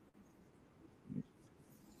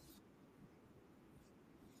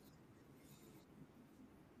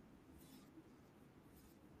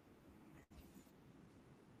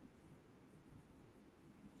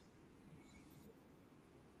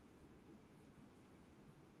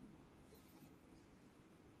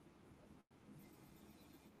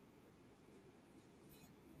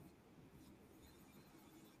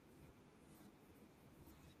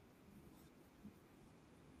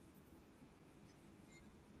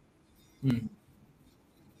 mm,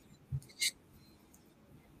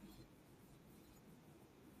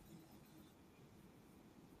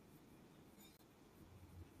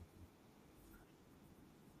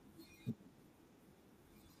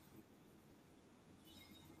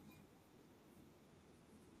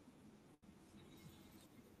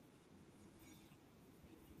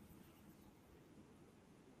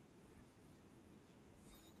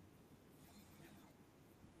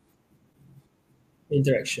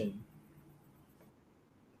 interaction.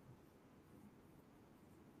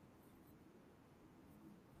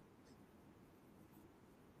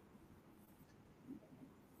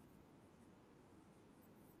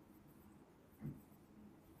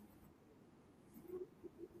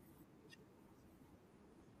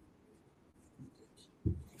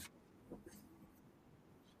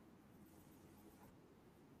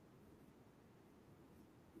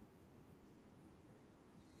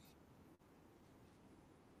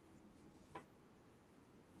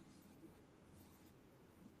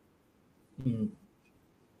 Mm,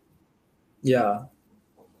 yeah,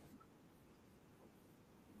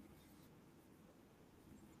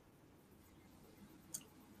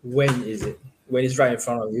 when is it? When it's right in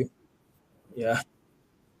front of you. Yeah,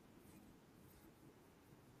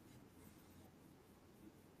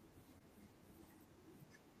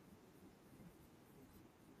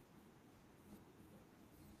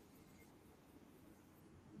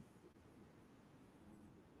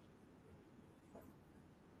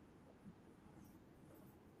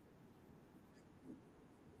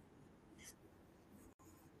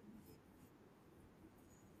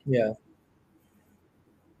 yeah,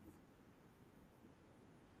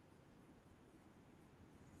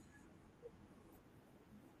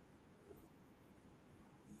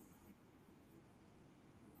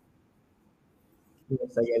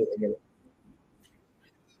 yes, I get it, I get it.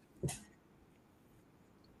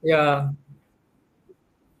 Yeah,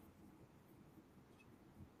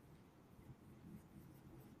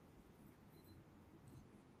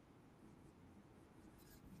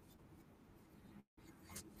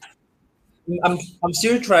 I'm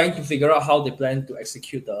still trying to figure out how they plan to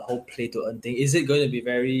execute the whole play to earn thing. Is it going to be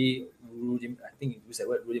very I think you said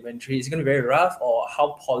what rudimentary. Is it going to be very rough, or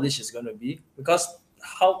how polished is going to be? Because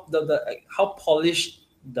how polished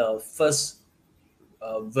the first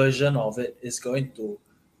version of it is going to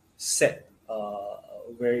set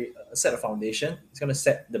set a foundation. It's going to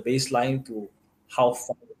set the baseline to how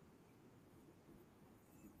far.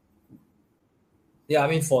 Yeah, I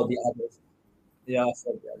mean for the others. Yeah,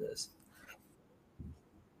 for the others.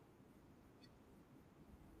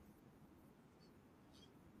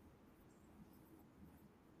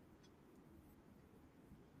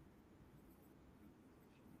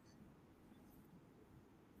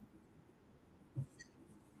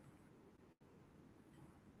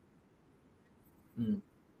 Mm.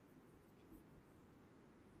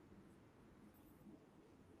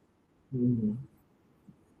 Mhm.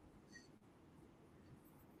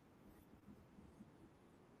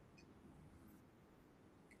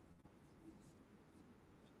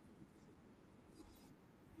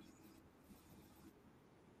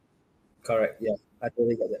 correct. Yeah, I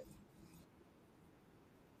totally get that.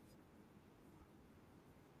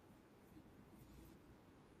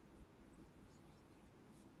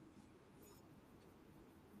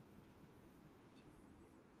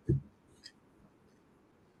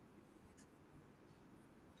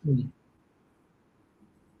 Mm.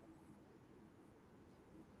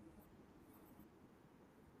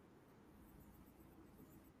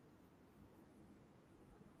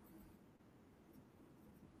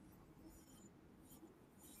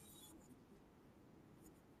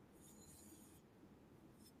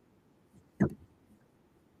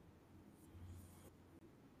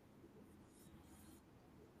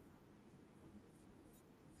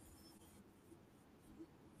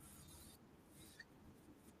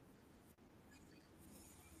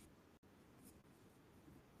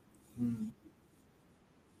 Mm.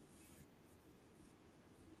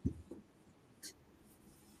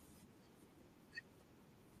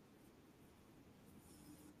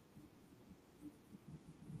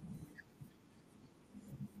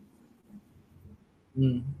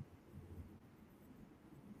 Mm.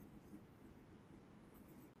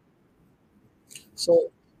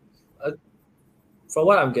 So, uh, from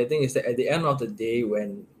what I'm getting is that at the end of the day,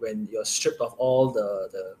 when you're stripped of all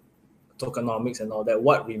the tokenomics and all that,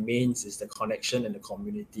 what remains is the connection and the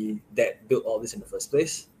community that built all this in the first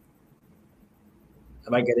place.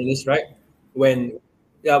 Am I getting this right? When,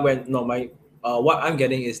 yeah, when no, my what I'm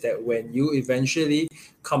getting is that when you eventually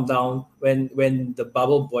come down, when the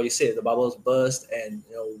bubble, what you say, the bubbles burst, and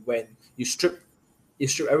when you strip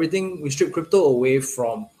everything, we strip crypto away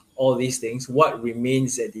from all these things. What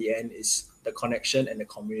remains at the end is the connection and the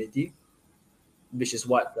community, which is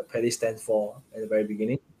what the Pele stands for at the very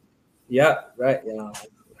beginning. Yeah, right. Yeah, I'm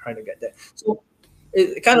trying to get that. So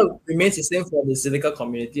it kind of remains the same for the Zilliqa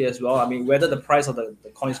community as well. I mean, whether the price of the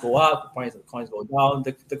coins go up, the price of the coins go down,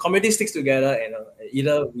 the community sticks together, and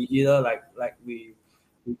either like we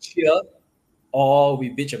cheer or we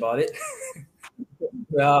bitch about it.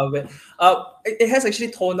 Yeah, but it has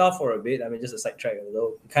actually toned down for a bit. I mean, just a sidetrack a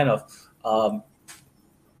little, kind of um,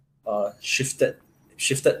 shifted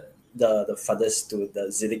the fathers to the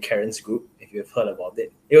Zilliq Karens group. If you've heard about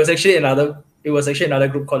it, it was actually another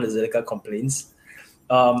group called the Zilliqa Complaints.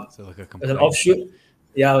 So like a As an complaint. offshoot.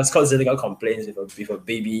 Yeah, it's called Zilliqa Complaints with a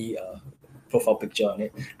baby profile picture on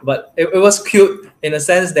it. But it was cute in a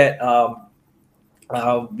sense that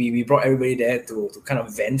we brought everybody there to kind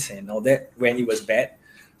of vent and all that when it was bad.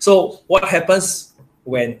 So what happens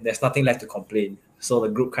when there's nothing left to complain? So the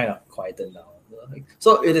group kind of quieted down.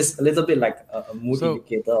 So it is a little bit like a mood So,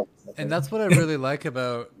 indicator. Of and something. that's what I really like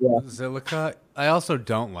about Yeah, Zilliqa. I also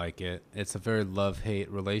don't like it. It's a very love-hate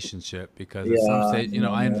relationship because at some yeah, stage,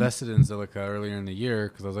 I invested in Zilliqa earlier in the year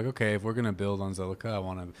because I was like, okay, if we're gonna build on Zilliqa, I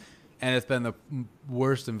want to, and it's been the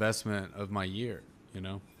worst investment of my year,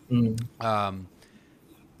 mm, um,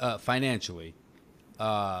 financially.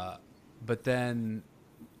 Uh, but then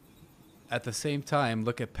at the same time,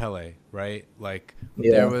 look at Pele, right? Like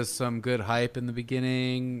there yeah, was some good hype in the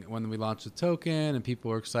beginning when we launched the token and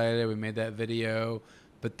people were excited. We made that video.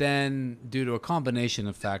 But then due to a combination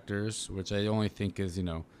of factors, which I only think is,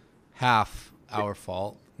 half our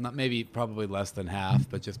fault, not maybe probably less than half,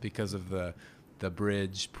 but just because of the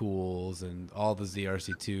bridge pools and all the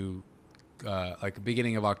ZRC2 like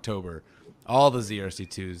beginning of October, all the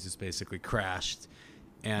ZRC2s just basically crashed,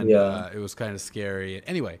 and yeah, it was kind of scary.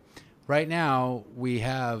 Anyway, right now we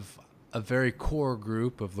have a very core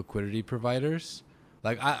group of liquidity providers.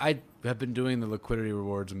 Like I have been doing the liquidity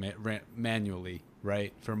rewards manually,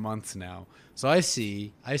 right, for months now. So I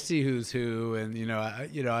see who's who, and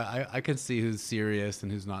I can see who's serious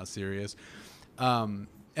and who's not serious.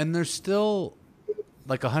 And there's still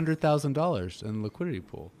like $100,000 in the liquidity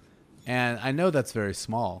pool. And I know that's very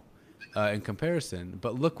small in comparison,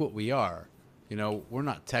 but look what we are. We're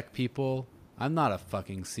not tech people. I'm not a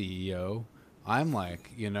fucking CEO. I'm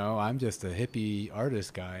like, I'm just a hippie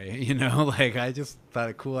artist guy. Like I just thought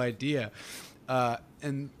a cool idea, uh,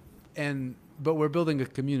 and but we're building a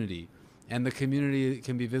community, and the community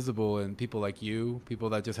can be visible in people like you, people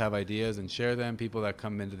that just have ideas and share them, people that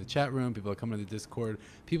come into the chat room, people that come into the Discord,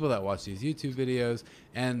 people that watch these YouTube videos,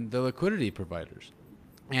 and the liquidity providers.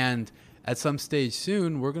 And at some stage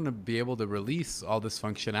soon, we're going to be able to release all this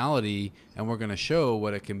functionality, and we're going to show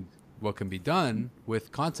what can be done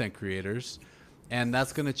with content creators, and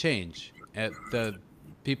that's going to change. The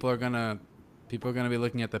people are going to people are going to be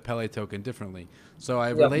looking at the Pele token differently. So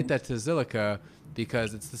I yeah. relate that to Zilliqa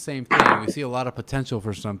because it's the same thing. We see a lot of potential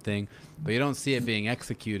for something, but you don't see it being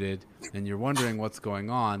executed, and you're wondering what's going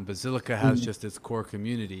on. But Zilliqa has Mm, just its core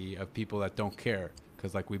community of people that don't care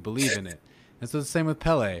because like we believe in it. And so the same with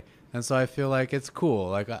Pele. And so I feel like it's cool.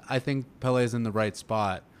 Like I think Pele's in the right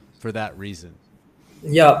spot for that reason.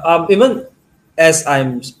 Yeah, even as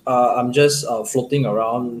I'm just floating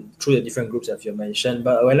around through the different groups that you mentioned,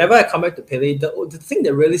 but whenever I come back to Pele, the thing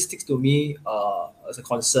that really sticks to me as a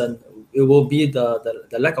concern, it will be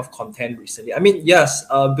the lack of content recently. I mean, yes,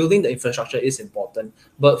 building the infrastructure is important,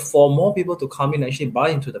 but for more people to come in and actually buy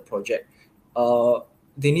into the project,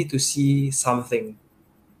 they need to see something,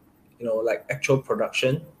 like actual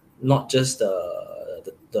production, not just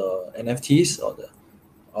the NFTs or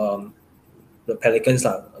the Pelicans,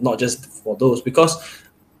 not just for those, because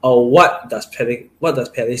what does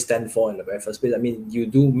Pele stand for in the very first place? I mean, you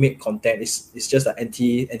do make content. It's just an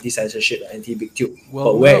anti censorship, anti big tube. Well,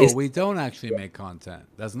 But where no, is we don't actually make content.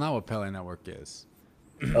 That's not what Pele Network is.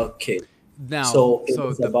 okay? Now, So so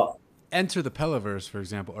it's the about Enter the Peliverse, for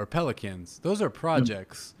example, or Pelicans. Those are mm,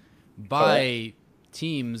 projects correct. by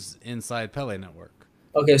teams inside Pele Network.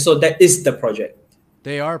 Okay, so that is the project.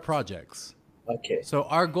 They are projects. Okay. So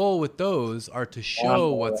our goal with those are to Ah,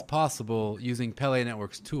 show what's possible using Pele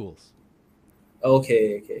Network's tools.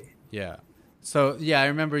 okay. Yeah. So yeah, I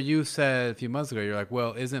remember you said a few months ago, you're like,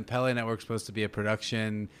 well, isn't Pele Network supposed to be a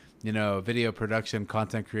production, video production,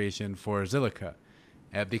 content creation for Zilliqa?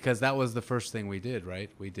 Because that was the first thing we did, right?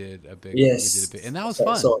 We did a big, Yes. and that was So,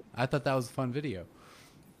 fun. so I thought that was a fun video.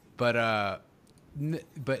 But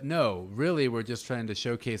but no, really, we're just trying to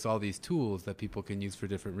showcase all these tools that people can use for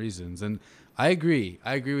different reasons. And I agree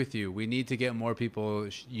with you. We need to get more people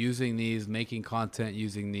using these, making content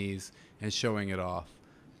using these, and showing it off.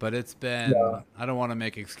 But it's yeah. been, I don't want to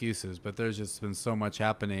make excuses, but there's just been so much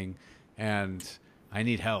happening, and I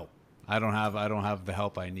need help. I don't have the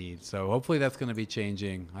help I need. So hopefully that's going to be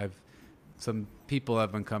changing. Some people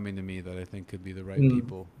have been coming to me that I think could be the right Mm.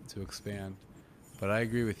 people to expand. But I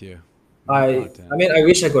agree with you. More I content. mean, I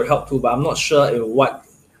wish I could help too, but I'm not sure in what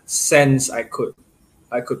sense I could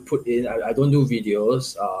put in. I don't do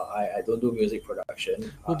videos. I don't do music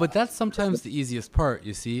production. Well, but that's sometimes the easiest part,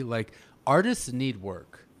 you see? Like, artists need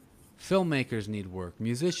work. Filmmakers need work.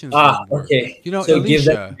 Musicians need work. Okay. You know, So give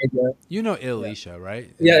them Alicia. idea. You know Yeah. Alicia, right?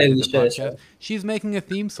 Yeah, In the Alicia, that's podcast. right. She's making a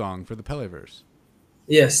theme song for the Peleverse.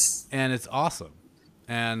 Yes. And it's awesome.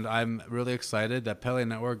 And I'm really excited that Pele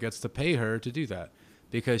Network gets to pay her to do that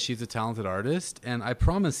because she's a talented artist. And I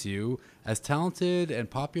promise you, as talented and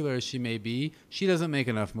popular as she may be, she doesn't make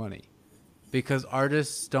enough money because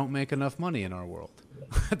artists don't make enough money in our world.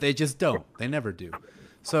 They just don't. They never do.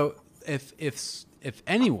 So if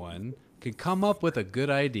anyone can come up with a good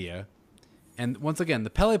idea, and once again, the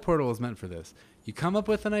Pele portal is meant for this. You come up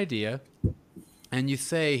with an idea and you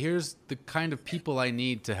say, here's the kind of people I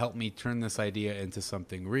need to help me turn this idea into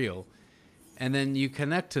something real. And then you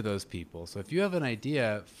connect to those people. So if you have an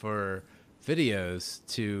idea for videos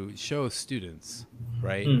to show students,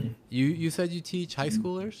 right? Mm. You said you teach high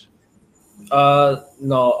schoolers?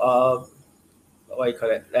 No. What do you call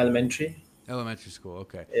it? Elementary. Elementary school,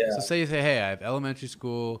 okay. So Yeah. say you say, hey, I have elementary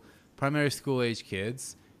school, primary school age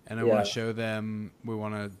kids, and I want Yeah. to show them, we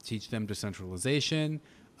want to teach them decentralization.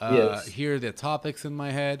 Yes. Here are the topics in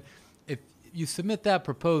my head. If you submit that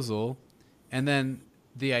proposal, and then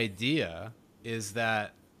the idea is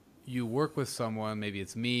that you work with someone, maybe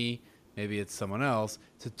it's me, maybe it's someone else,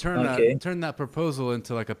 to Okay. turn that proposal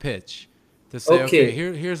into like a pitch, to say, okay,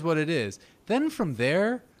 Okay. here's what it is. Then from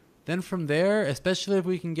there, especially if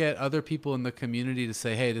we can get other people in the community to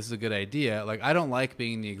say, hey, this is a good idea. Like, I don't like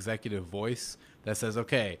being the executive voice that says,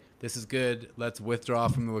 okay, this is good. Let's withdraw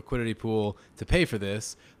from the liquidity pool to pay for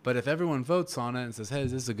this. But if everyone votes on it and says, hey,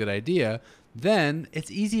 this is a good idea, then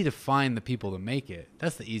it's easy to find the people to make it.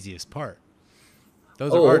 That's the easiest part.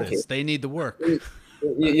 Those are Oh, okay. artists. They need the work.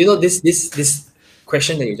 This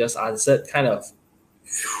question that you just answered kind of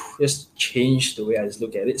just changed the way I just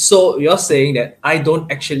look at it. So you're saying that I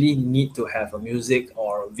don't actually need to have a music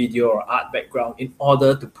or video or art background in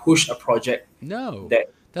order to push a project No,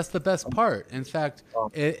 that that's the best part. In fact, um,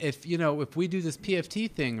 if we do this PFT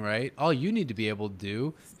thing right, all you need to be able to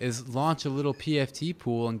do is launch a little PFT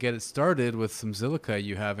pool and get it started with some Zilliqa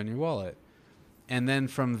you have in your wallet, and then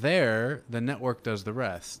from there, the network does the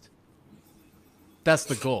rest. That's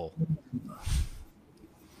the goal.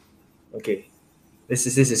 okay. This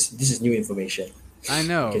is new information. I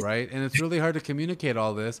know, Okay. right? And it's really hard to communicate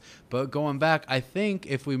all this. But going back, I think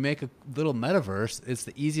if we make a little metaverse, it's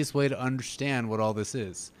the easiest way to understand what all this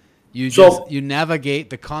is. So You navigate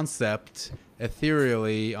the concept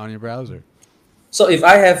ethereally on your browser. so if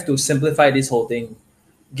I have to simplify this whole thing,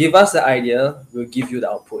 give us the idea, we'll give you the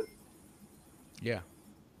output. Yeah.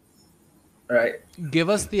 Right? Give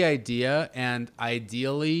us the idea, and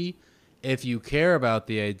ideally, if you care about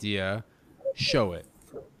the idea, show it.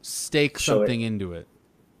 stake Show it. something into it.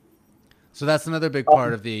 So that's another big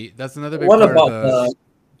part of the. That's another big What part about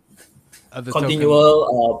of the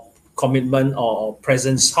continual commitment or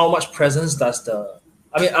presence? How much presence does the?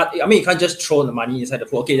 I mean, you can't just throw the money inside the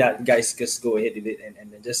pool. Okay, yeah, guys, just go ahead with it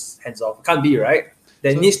and then just hands off. It can't be, right?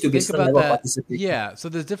 There needs to be think some about level of that. participation. Yeah. So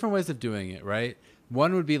there's different ways of doing it, right?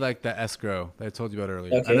 One would be like the escrow that I told you about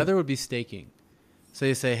earlier. Okay. Another would be staking. So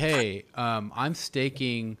you say, hey, I'm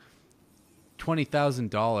staking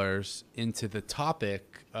 $20,000 into the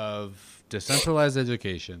topic of decentralized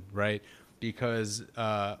education, right? Because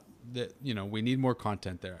we need more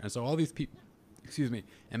content there, and so all these people,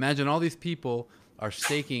 imagine all these people are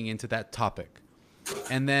staking into that topic,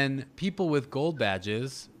 and then people with gold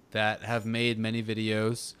badges that have made many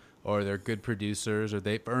videos, or they're good producers, or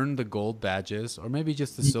they've earned the gold badges, or maybe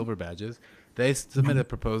just the silver badges, they submit a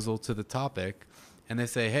proposal to the topic. And they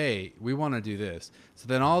say, hey, we want to do this. So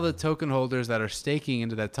then all the token holders that are staking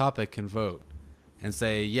into that topic can vote and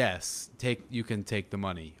say, yes, you can take the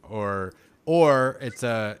money. Or it's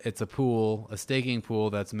a pool, a staking pool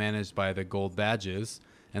that's managed by the gold badges.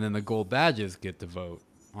 And then the gold badges get to vote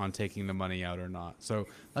on taking the money out or not. So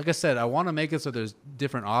like I said, I want to make it so there's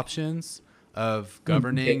different options of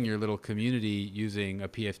governing your little community using a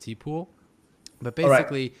PFT pool. But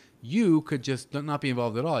basically, you could just not be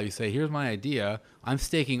involved at all. You say, here's my idea. I'm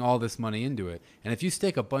staking all this money into it. And if you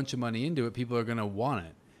stake a bunch of money into it, people are going to want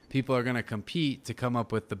it. People are going to compete to come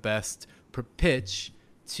up with the best pitch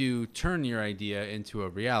to turn your idea into a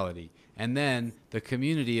reality. And then the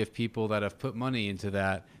community of people that have put money into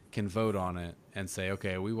that can vote on it and say,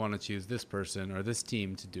 okay, we want to choose this person or this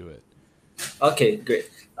team to do it. Okay, great.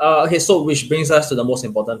 Okay, so which brings us to the most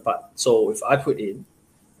important part. So if I put in,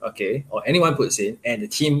 okay, or anyone puts in, and the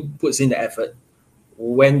team puts in the effort,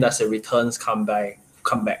 when does the returns come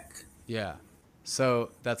back? Yeah, so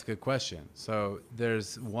that's a good question. So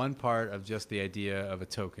there's one part of just the idea of a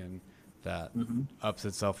token that ups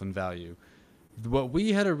itself in value. What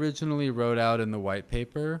we had originally wrote out in the white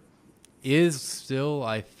paper is still,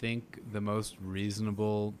 I think, the most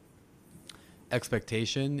reasonable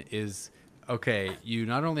expectation is, okay, you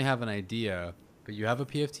not only have an idea, but you have a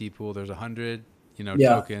PFT pool. There's 100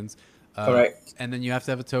 tokens. Correct. And then you have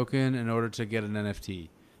to have a token in order to get an NFT.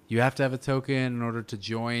 You have to have a token in order to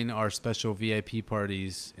join our special VIP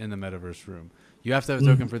parties in the metaverse room. You have to have a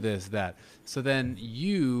token for this, that. So then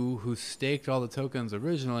you, who staked all the tokens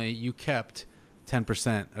originally, you kept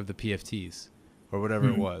 10% of the PFTs or whatever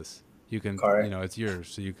it was. You can, it's yours,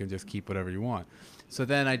 so you can just keep whatever you want. So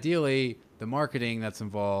then ideally, the marketing that's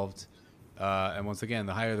involved, and once again,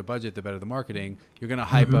 the higher the budget, the better the marketing, you're going to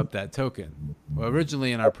hype up that token. Well,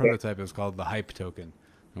 originally in our prototype, it was called the hype token,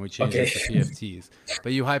 and we changed it to PFTs.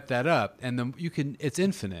 But you hype that up, and it's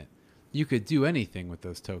infinite. You could do anything with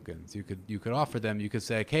those tokens. You could offer them. You could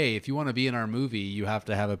say, hey, if you want to be in our movie, you have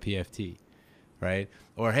to have a PFT, right?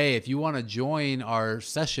 Or hey, if you want to join our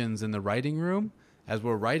sessions in the writing room as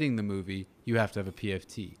we're writing the movie, you have to have a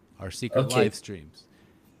PFT. Our secret live streams.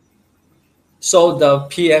 So the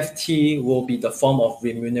PFT will be the form of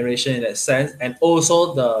remuneration in that sense, and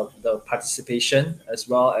also the participation as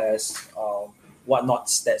well as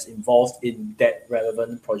whatnots that's involved in that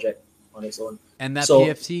relevant project on its own. And that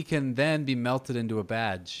PFT can then be melted into a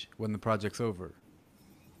badge when the project's over.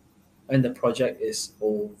 And the project is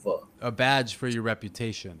over. A badge for your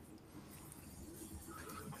reputation.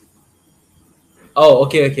 Oh,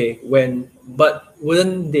 okay. But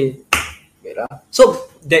wouldn't they? So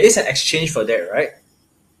there is an exchange for that, right?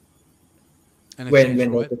 When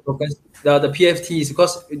the tokens, the PFTs,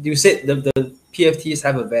 because you said the PFTs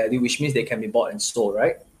have a value, which means they can be bought and sold,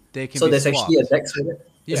 right? They can. So be there's swapped. actually a DEX for it.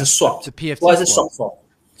 Yeah, it's a swap. The PFT what is it swap for?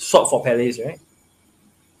 Swap for Pele's, right?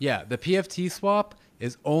 Yeah, the PFT swap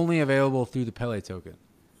is only available through the Pele token.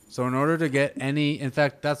 So in order to get in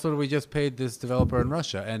fact, that's what we just paid this developer in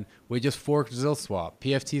Russia, and we just forked ZillSwap,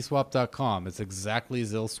 pftswap.com. It's exactly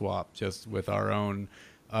ZillSwap, just with our own,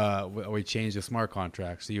 we changed the smart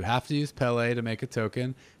contract. So you have to use Pele to make a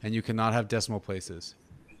token, and you cannot have decimal places.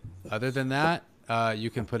 Other than that, you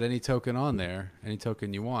can put any token on there, any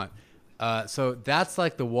token you want. So that's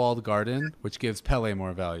like the walled garden, which gives Pele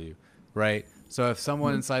more value, right? So if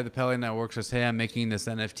someone inside the Pele network says, hey, I'm making this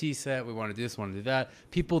NFT set, we want to do this, want to do that,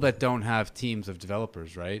 people that don't have teams of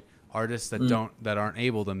developers, right? Artists that aren't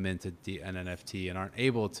able to mint an NFT and aren't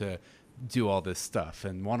able to do all this stuff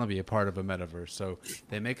and want to be a part of a metaverse. So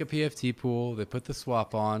they make a PFT pool, they put the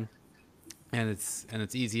swap on, and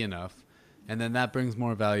it's easy enough. And then that brings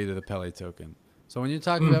more value to the Pele token. So when you're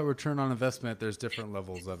talking about return on investment, there's different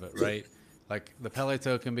levels of it, right? Like the Pele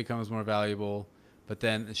token becomes more valuable, but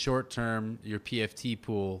then short term, your PFT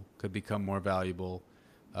pool could become more valuable.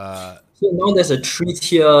 So now there's a three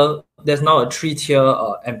tier. There's now a three-tier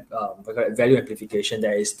value amplification.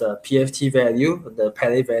 There is the PFT value, the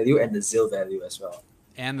Pele value, and the ZIL value as well.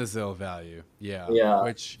 And the ZIL value, yeah. Yeah,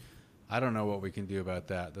 Which I don't know what we can do about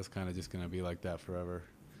that. That's kind of just going to be like that forever.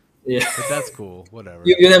 yeah. But that's cool. Whatever.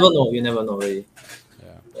 You never know. You never know, really.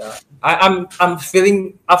 Yeah. Yeah. I'm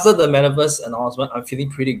feeling after the metaverse announcement. I'm feeling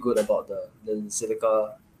pretty good about the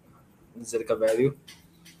Zilliqa value.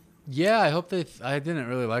 Yeah, I hope I didn't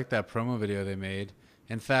really like that promo video they made.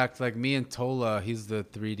 In fact, like me and Tola, he's the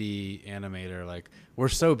 3D animator. Like we're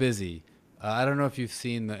so busy. I don't know if you've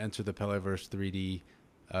seen the Enter the Peleverse 3D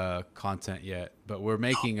content yet, but we're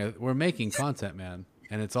making content, man,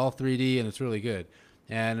 and it's all 3D and it's really good.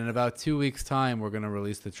 And in about 2 weeks' time, we're gonna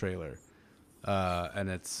release the trailer, and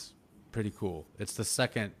it's pretty cool. It's the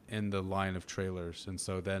second in the line of trailers, and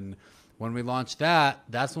so then when we launch that,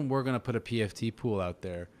 that's when we're gonna put a PFT pool out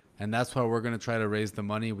there. And that's why we're going to try to raise the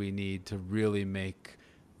money we need to really make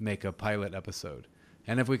a pilot episode.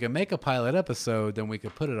 And if we can make a pilot episode, then we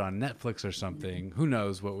could put it on Netflix or something. Who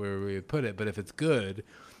knows where we would put it. But if it's good,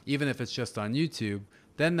 even if it's just on YouTube,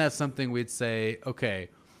 then that's something we'd say, okay,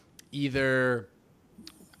 either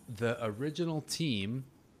the original team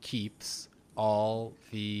keeps all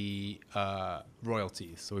the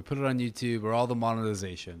royalties. So we put it on YouTube or all the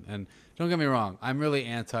monetization. And don't get me wrong, I'm really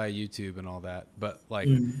anti YouTube and all that, but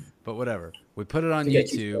but whatever. We put it on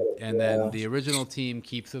YouTube and then the original team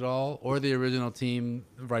keeps it all, or the original team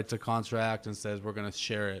writes a contract and says we're going to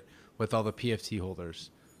share it with all the PFT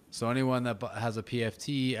holders. So anyone that has a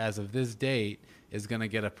PFT as of this date is going to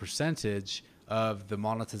get a percentage of the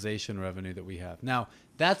monetization revenue that we have. Now,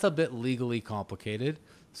 that's a bit legally complicated,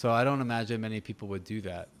 so I don't imagine many people would do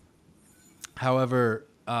that. However,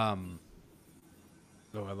 I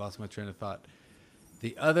lost my train of thought.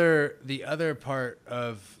 The other part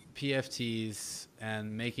of PFTs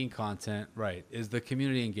and making content, right, is the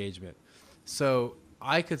community engagement. So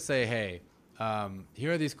I could say, hey,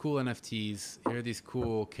 here are these cool NFTs. Here are these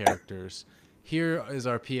cool characters. Here is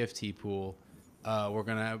our PFT pool. We're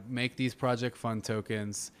going to make these Project Fund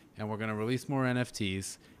tokens, and we're going to release more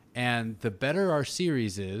NFTs. And the better our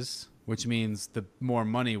series is, which means the more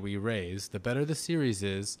money we raise, the better the series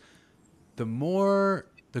is,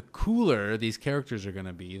 the cooler these characters are going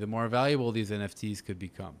to be, the more valuable these NFTs could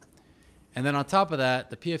become. And then on top of that,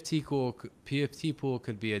 the PFT pool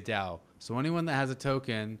could be a DAO. So anyone that has a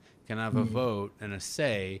token can have a vote and a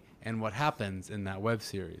say in what happens in that web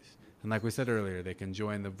series. And like we said earlier, they can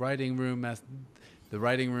join the writing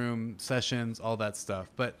room sessions, all that stuff.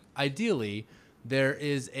 But ideally, there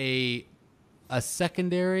is a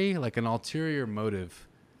secondary, like an ulterior motive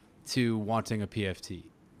to wanting a PFT.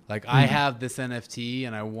 Like I have this NFT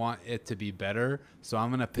and I want it to be better, so I'm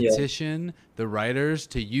going to petition the writers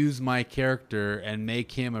to use my character and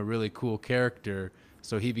make him a really cool character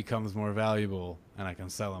so he becomes more valuable and I can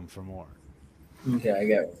sell him for more. Okay, I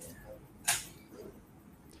get it.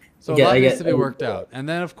 So a lot needs to be worked out. And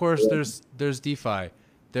then of course there's DeFi.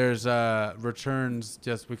 There's returns,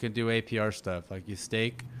 just we can do APR stuff. Like you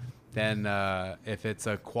stake, then if it's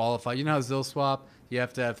a qualified, you know how ZIL swap, you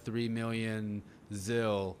have to have 3 million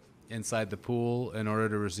ZIL inside the pool in order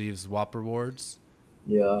to receive swap rewards.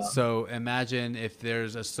 Yeah. So imagine if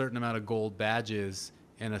there's a certain amount of gold badges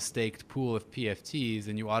in a staked pool of PFTs,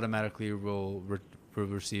 and you automatically will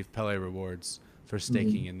receive Pele rewards for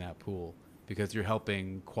staking in that pool because you're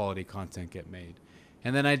helping quality content get made.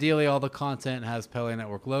 And then ideally all the content has Pele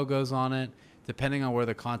Network logos on it. Depending on where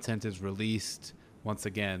the content is released, once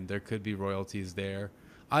again, there could be royalties there.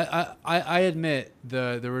 I admit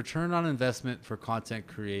the return on investment for content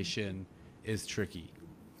creation is tricky,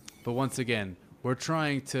 but once again, we're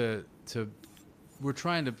trying to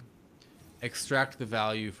extract the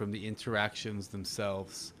value from the interactions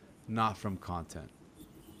themselves, not from content.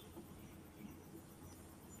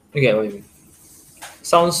 Okay,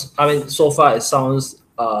 sounds. I mean, so far it sounds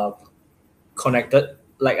connected.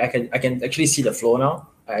 Like I can actually see the flow now.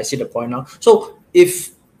 I see the point now. So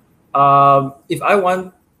if I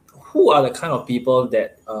want, who are the kind of people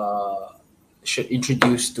that should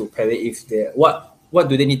introduce to Pele? If they what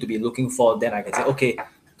do they need to be looking for? Then I can say, okay,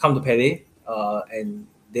 come to Pele, and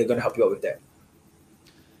they're gonna help you out with that.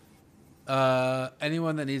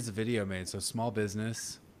 Anyone that needs a video made, so small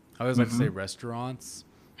business. I always like to say restaurants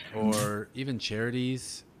or even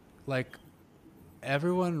charities. Like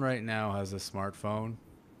everyone right now has a smartphone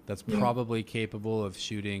that's probably capable of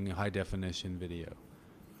shooting high definition video.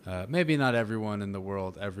 Maybe not everyone in the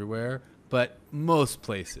world everywhere, but most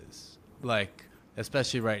places, like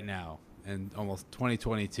especially right now in almost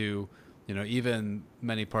 2022, even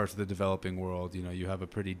many parts of the developing world, you have a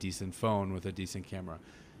pretty decent phone with a decent camera.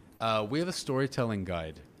 We have a storytelling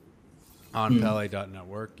guide on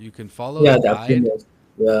Pele.network. You can follow Yeah, the there are few guide. more.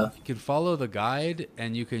 Yeah. You can follow the guide,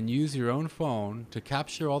 and you can use your own phone to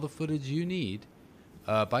capture all the footage you need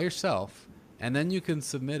by yourself, and then you can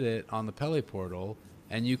submit it on the Pele portal,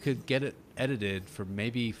 and you could get it edited for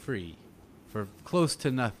maybe free, for close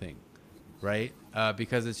to nothing, right?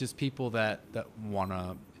 Because it's just people that want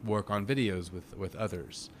to work on videos with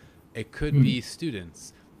others. It could be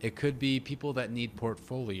students. It could be people that need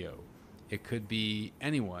portfolio. It could be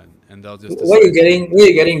anyone, and they'll just Where are you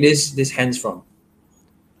decide. getting this hands from?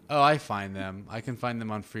 Oh, I find them. I can find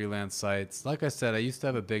them on freelance sites. Like I said, I used to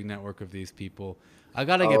have a big network of these people. I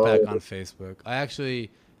got to get back Oh, on Facebook. I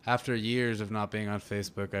actually, after years of not being on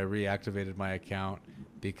Facebook, I reactivated my account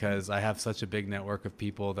because I have such a big network of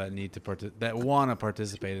people that need to that want to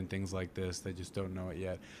participate in things like this. They just don't know it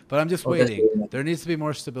yet. But I'm just that's waiting. good. There needs to be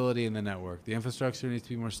more stability in the network. The infrastructure needs to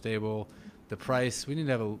be more stable. The price, we need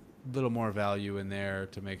to have a little more value in there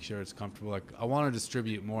to make sure it's comfortable. Like, I want to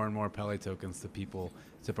distribute more and more Pele tokens to people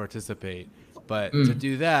to participate. But to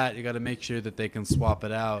do that, you got to make sure that they can swap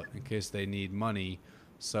it out in case they need money.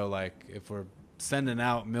 So, like, if we're sending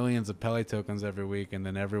out millions of Pele tokens every week and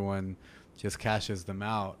then everyone just cashes them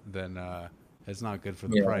out, then it's not good for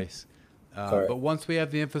the price. But once we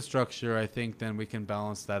have the infrastructure, I think then we can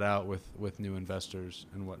balance that out with new investors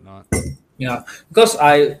and whatnot. Yeah, because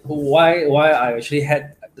why I actually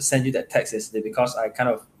had to send you that text yesterday, because I kind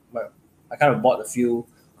of bought a few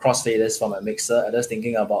crossfaders for my mixer. I was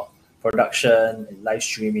thinking about production and live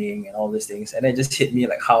streaming and all these things, and it just hit me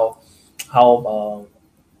like how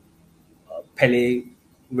Pele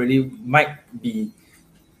really might be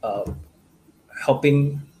uh,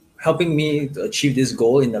 helping me to achieve this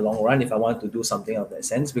goal in the long run if I want to do something of that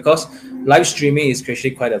sense. Because live streaming is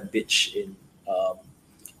actually quite a bitch in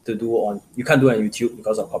to do on, you can't do it on YouTube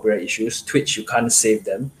because of copyright issues. Twitch, you can't save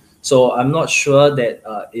them. So I'm not sure that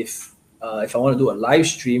if I want to do a live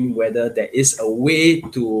stream, whether there is a way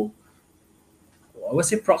to, I would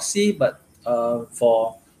say proxy, but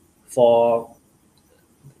for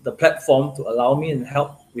the platform to allow me and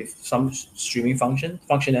help with some streaming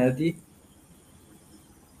functionality.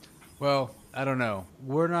 Well, I don't know.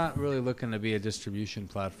 We're not really looking to be a distribution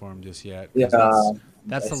platform just yet Yeah, because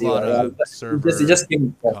that's I a see. lot of It server just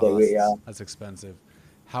came off that way. Yeah, costs. That's expensive.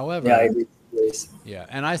 yeah, However, it is. yeah,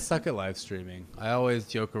 and I suck at live streaming. I always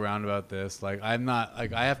joke around about this. Like, I'm not,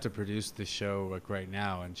 like, I have to produce the show like right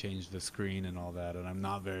now and change the screen and all that, and I'm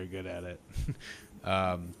not very good at it.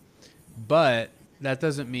 But that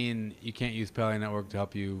doesn't mean you can't use Pele Network to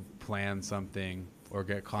help you plan something or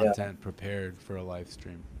get content prepared for a live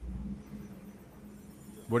stream.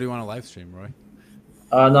 What do you want to live stream, Roy?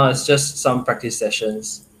 No, it's just some practice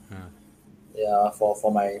sessions. Huh. Yeah,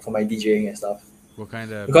 for my DJing and stuff. What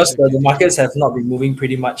kind of Because music do the you markets DJ? have not been moving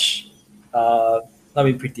pretty much, not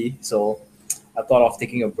been pretty. So I thought of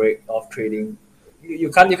taking a break of trading. You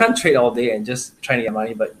can't trade all day and just trying to get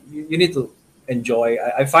money, but you need to enjoy.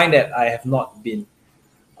 I find that I have not been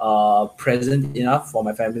present enough for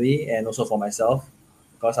my family and also for myself,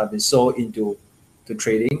 because I've been so into to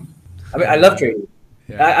trading. I mean, I love trading.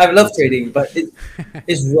 Yeah, I love me too. trading, but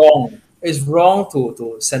it's wrong. It's wrong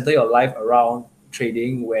to center your life around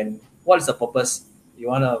trading when what is the purpose? You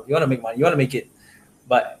wanna make money. You wanna make it,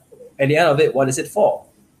 but at the end of it, what is it for?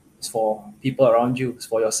 It's for people around you. It's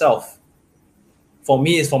for yourself. For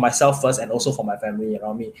me, it's for myself first, and also for my family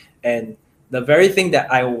around me. And the very thing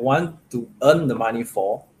that I want to earn the money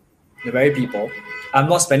for, the very people, I'm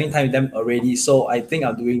not spending time with them already. So I think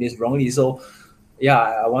I'm doing this wrongly. So yeah,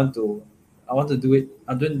 I want to do it.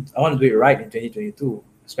 I want to do it right in 2022.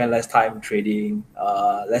 Spend less time trading,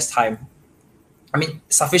 less time. I mean,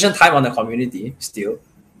 sufficient time on the community still,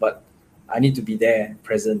 but I need to be there,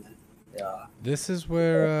 present. Yeah. This is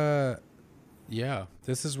where, yeah,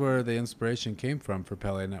 this is where the inspiration came from for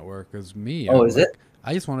Pele Network. Is me. Oh, I'm is it? like,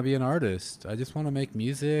 I just want to be an artist. I just want to make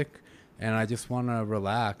music, and I just want to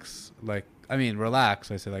relax. Like, I mean,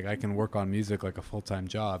 relax. I say, like, I can work on music like a full-time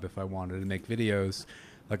job if I wanted to make videos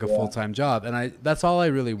like a Yeah. full-time job, and that's all I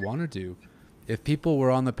really want to do. If people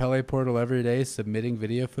were on the Pele portal every day submitting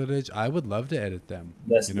video footage, I would love to edit them.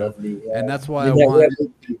 That's lovely. And Yeah. that's why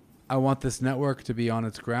I want this network to be on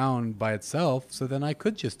its ground by itself, so then I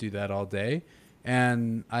could just do that all day,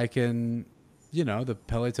 and I can, the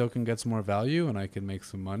Pele token gets more value, and I can make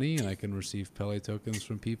some money, and I can receive Pele tokens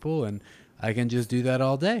from people, and I can just do that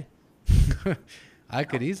all day. I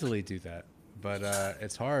could easily do that, but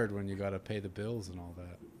it's hard when you got to pay the bills and all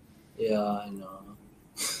that. Yeah, I know.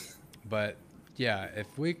 But Yeah,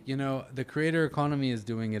 if we, the creator economy is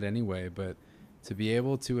doing it anyway, but to be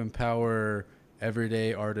able to empower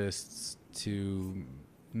everyday artists to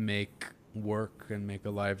make work and make a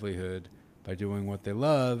livelihood by doing what they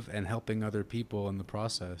love and helping other people in the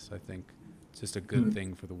process, I think it's just a good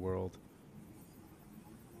thing for the world.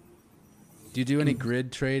 Do you do any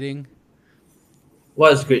grid trading?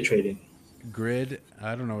 What is grid trading? Grid,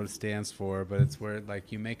 I don't know what it stands for, but it's where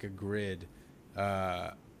like you make a grid.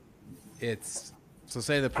 It's so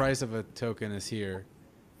say the price of a token is here,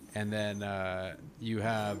 and then you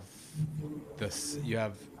have this. You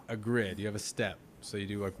have a grid. You have a step. So you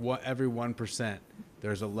do like every 1%.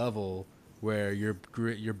 There's a level where your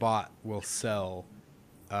bot will sell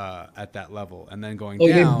at that level, and then going Oh,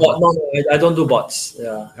 you mean down. bot? No, I don't do bots.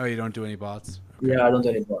 Yeah. Oh, you don't do any bots? Okay. Yeah, I don't do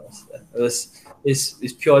any bots.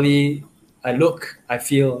 It's purely I look, I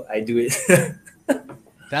feel, I do it.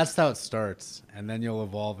 That's how it starts, and then you'll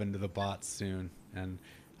evolve into the bots soon. And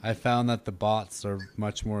I found that the bots are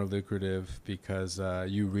much more lucrative because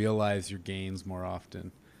you realize your gains more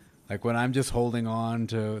often. Like when I'm just holding on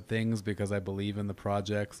to things because I believe in the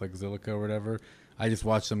projects like Zilliqa or whatever, I just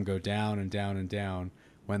watch them go down and down and down.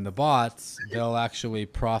 When the bots, they'll actually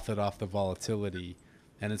profit off the volatility.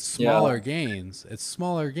 And it's smaller gains. It's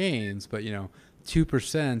smaller gains, but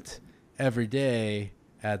 2% every day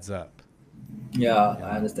adds up. Yeah,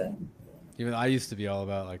 I understand. Even I used to be all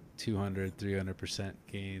about like 200, 300%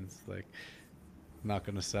 gains. Like, I'm not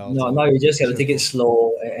going to sell. No, now you just have to take it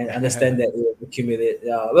slow and understand that it will accumulate.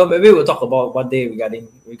 Yeah, well, maybe we'll talk about one day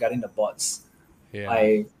regarding the bots.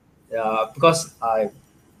 Yeah. Because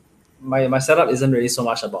my setup isn't really so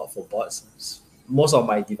much about for bots. Most of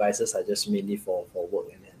my devices are just mainly for work,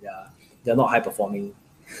 and they're not high performing.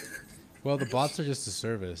 Well, the bots are just a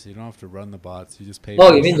service. You don't have to run the bots. You just pay.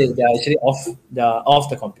 Oh, you mean they're actually off? They're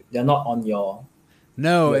off the computer. They're not on your.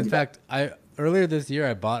 No, in fact, earlier this year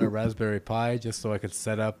I bought a Raspberry Pi just so I could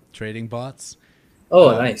set up trading bots.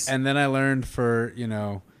 Oh, nice. And then I learned for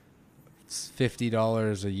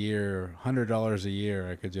 $50 a year, $100 a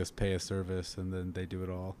year, I could just pay a service, and then they do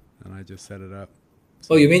it all, and I just set it up.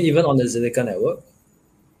 So, you mean even on the Zilliqa network?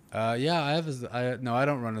 Yeah, I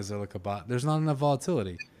don't run a Zilliqa bot. There's not enough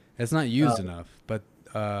volatility. It's not used enough. But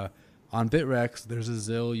on Bitrex, there's a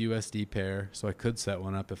ZIL USD pair, so I could set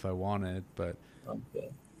one up if I wanted. But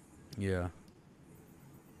yeah.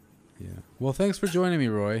 Well, thanks for joining me,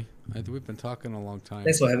 Roy. We've been talking a long time.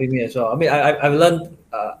 Thanks for having me as well. I mean, I've learned.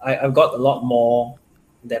 I've got a lot more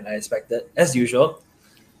than I expected, as usual,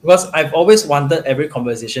 because I've always wanted every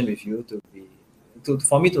conversation with you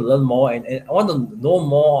for me to learn more, and I want to know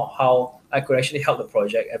more how I could actually help the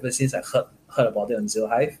project ever since I heard about it on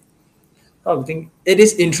ZilHive. I think it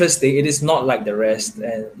is interesting. It is not like the rest,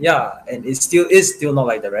 and it still is not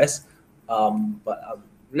like the rest. But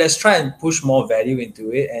let's try and push more value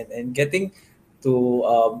into it, and getting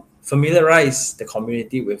to familiarize the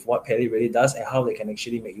community with what Peli really does and how they can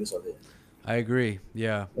actually make use of it. I agree.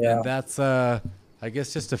 Yeah. And that's I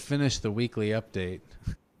guess just to finish the weekly update.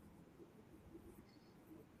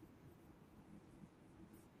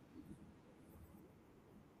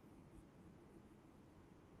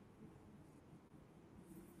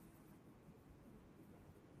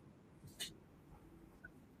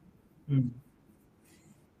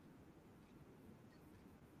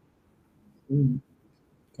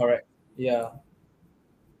 Correct. Yeah.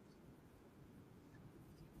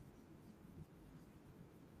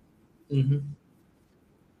 Mm-hmm.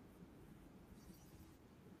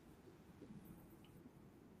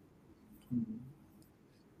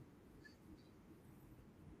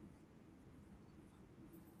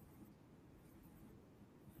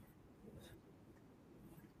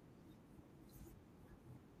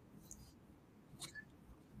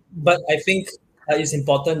 But I think it's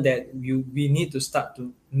important that we need to start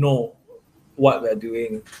to know what we're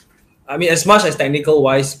doing. I mean, as much as technical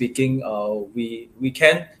wise speaking, we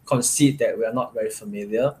can concede that we are not very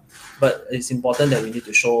familiar, but it's important that we need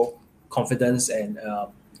to show confidence, and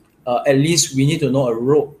at least we need to know a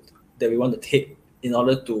road that we want to take in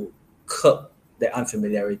order to curb that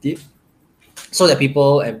unfamiliarity, so that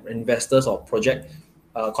people and investors or project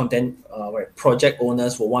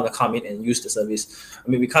owners will want to come in and use the service. I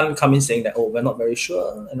mean, we can't come in saying that, oh, we're not very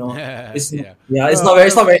sure. It's not very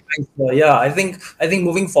nice. But I think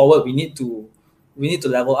moving forward, we need to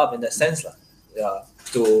level up in that sense,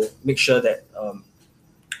 to make sure that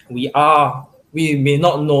we may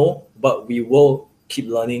not know, but we will keep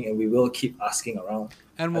learning and we will keep asking around,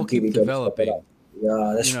 and we'll keep developing.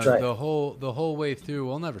 Yeah, that's right. The whole way through,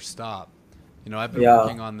 we'll never stop. I've been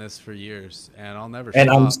working on this for years, and I'll never stop. And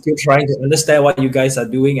I'm still trying to understand what you guys are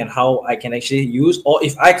doing and how I can actually use, or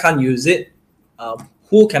if I can't use it,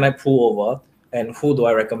 who can I pull over and who do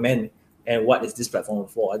I recommend and what is this platform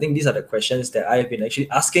for? I think these are the questions that I have been actually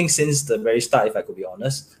asking since the very start, if I could be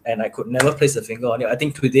honest, and I could never place a finger on it. I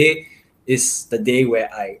think today is the day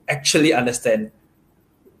where I actually understand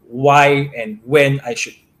why and when I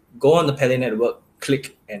should go on the Pele network,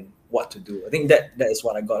 click, and what to do. I think that is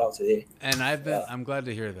what I got out today. And I'm glad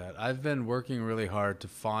to hear that. I've been working really hard to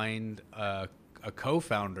find a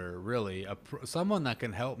co-founder, really, someone that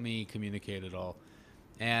can help me communicate it all.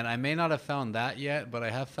 And I may not have found that yet, but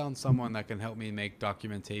I have found someone that can help me make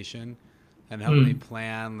documentation and help me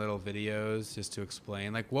plan little videos just to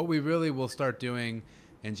explain. Like what we really will start doing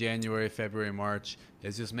in January, February, March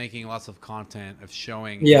is just making lots of content of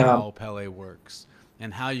showing how Pele works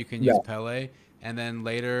and how you can use Pele. And then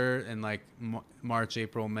later in like March,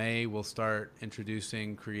 April, May, we'll start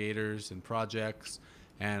introducing creators and projects.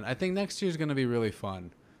 And I think next year is going to be really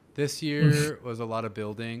fun. This year was a lot of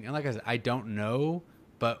building. And like I said, I don't know,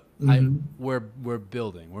 but we're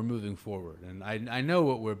building. We're moving forward. And I know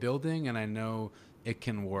what we're building, and I know it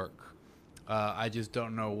can work. I just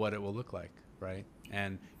don't know what it will look like, right?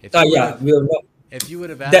 And if you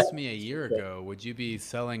would have asked me a year ago, would you be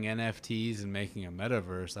selling NFTs and making a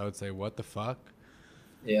metaverse? I would say, what the fuck?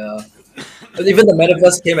 Yeah, but even the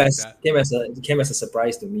metaverse came as a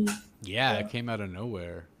surprise to me. Yeah, it came out of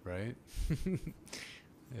nowhere, right? It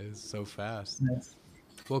was so fast. Nice.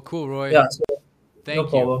 Well, cool, Roy. Yeah, so Thank no you.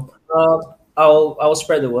 problem. I'll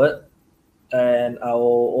spread the word, and I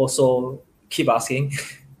will also keep asking,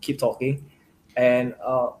 keep talking, and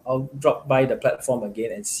I'll drop by the platform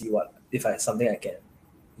again and see if I something I can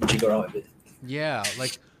jiggle around with it. Yeah,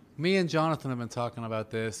 like me and Jonathan have been talking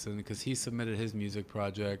about this, and because he submitted his music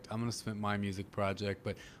project, I'm gonna submit my music project,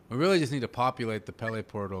 but we really just need to populate the Pele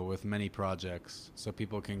portal with many projects so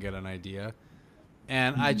people can get an idea.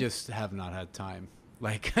 And I just have not had time.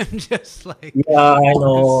 Like I'm just like, yeah, I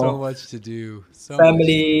know, so much to do.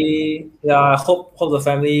 Family, yeah. I hope the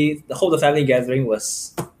family gathering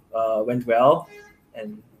went well,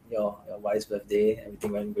 and your wife's birthday,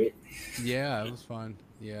 everything went great. Yeah, it was fun.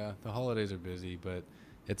 Yeah, the holidays are busy, but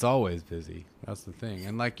it's always busy. That's the thing.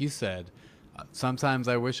 And like you said, sometimes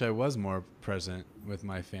I wish I was more present with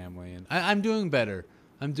my family, and I'm doing better.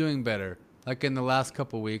 Like in the last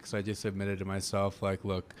couple weeks, I just admitted to myself, like,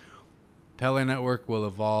 look, Pele Network will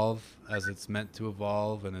evolve as it's meant to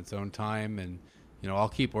evolve in its own time, and I'll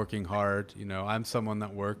keep working hard. I'm someone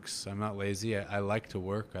that works. I'm not lazy. I like to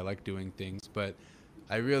work. I like doing things, but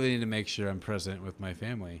I really need to make sure I'm present with my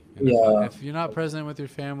family. And if you're not present with your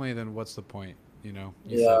family, then what's the point?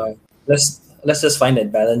 Let's just find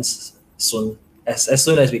that balance soon, as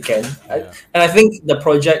soon as we can. Yeah. And I think the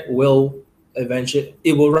project will eventually,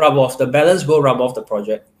 it will rub off. The balance will rub off the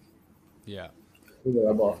project. Yeah. It will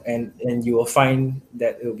rub off, and you will find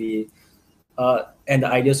that it will be, and the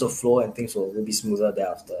ideas will flow and things will be smoother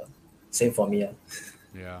thereafter. Same for me.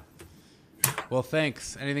 Yeah. Well,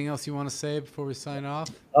 thanks. Anything else you want to say before we sign off?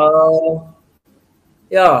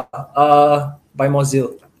 Yeah. Buy more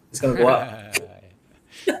Zeal. It's gonna go up.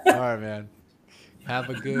 All right, man.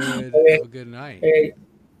 Have a good night. Okay.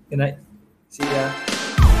 Good night. See ya.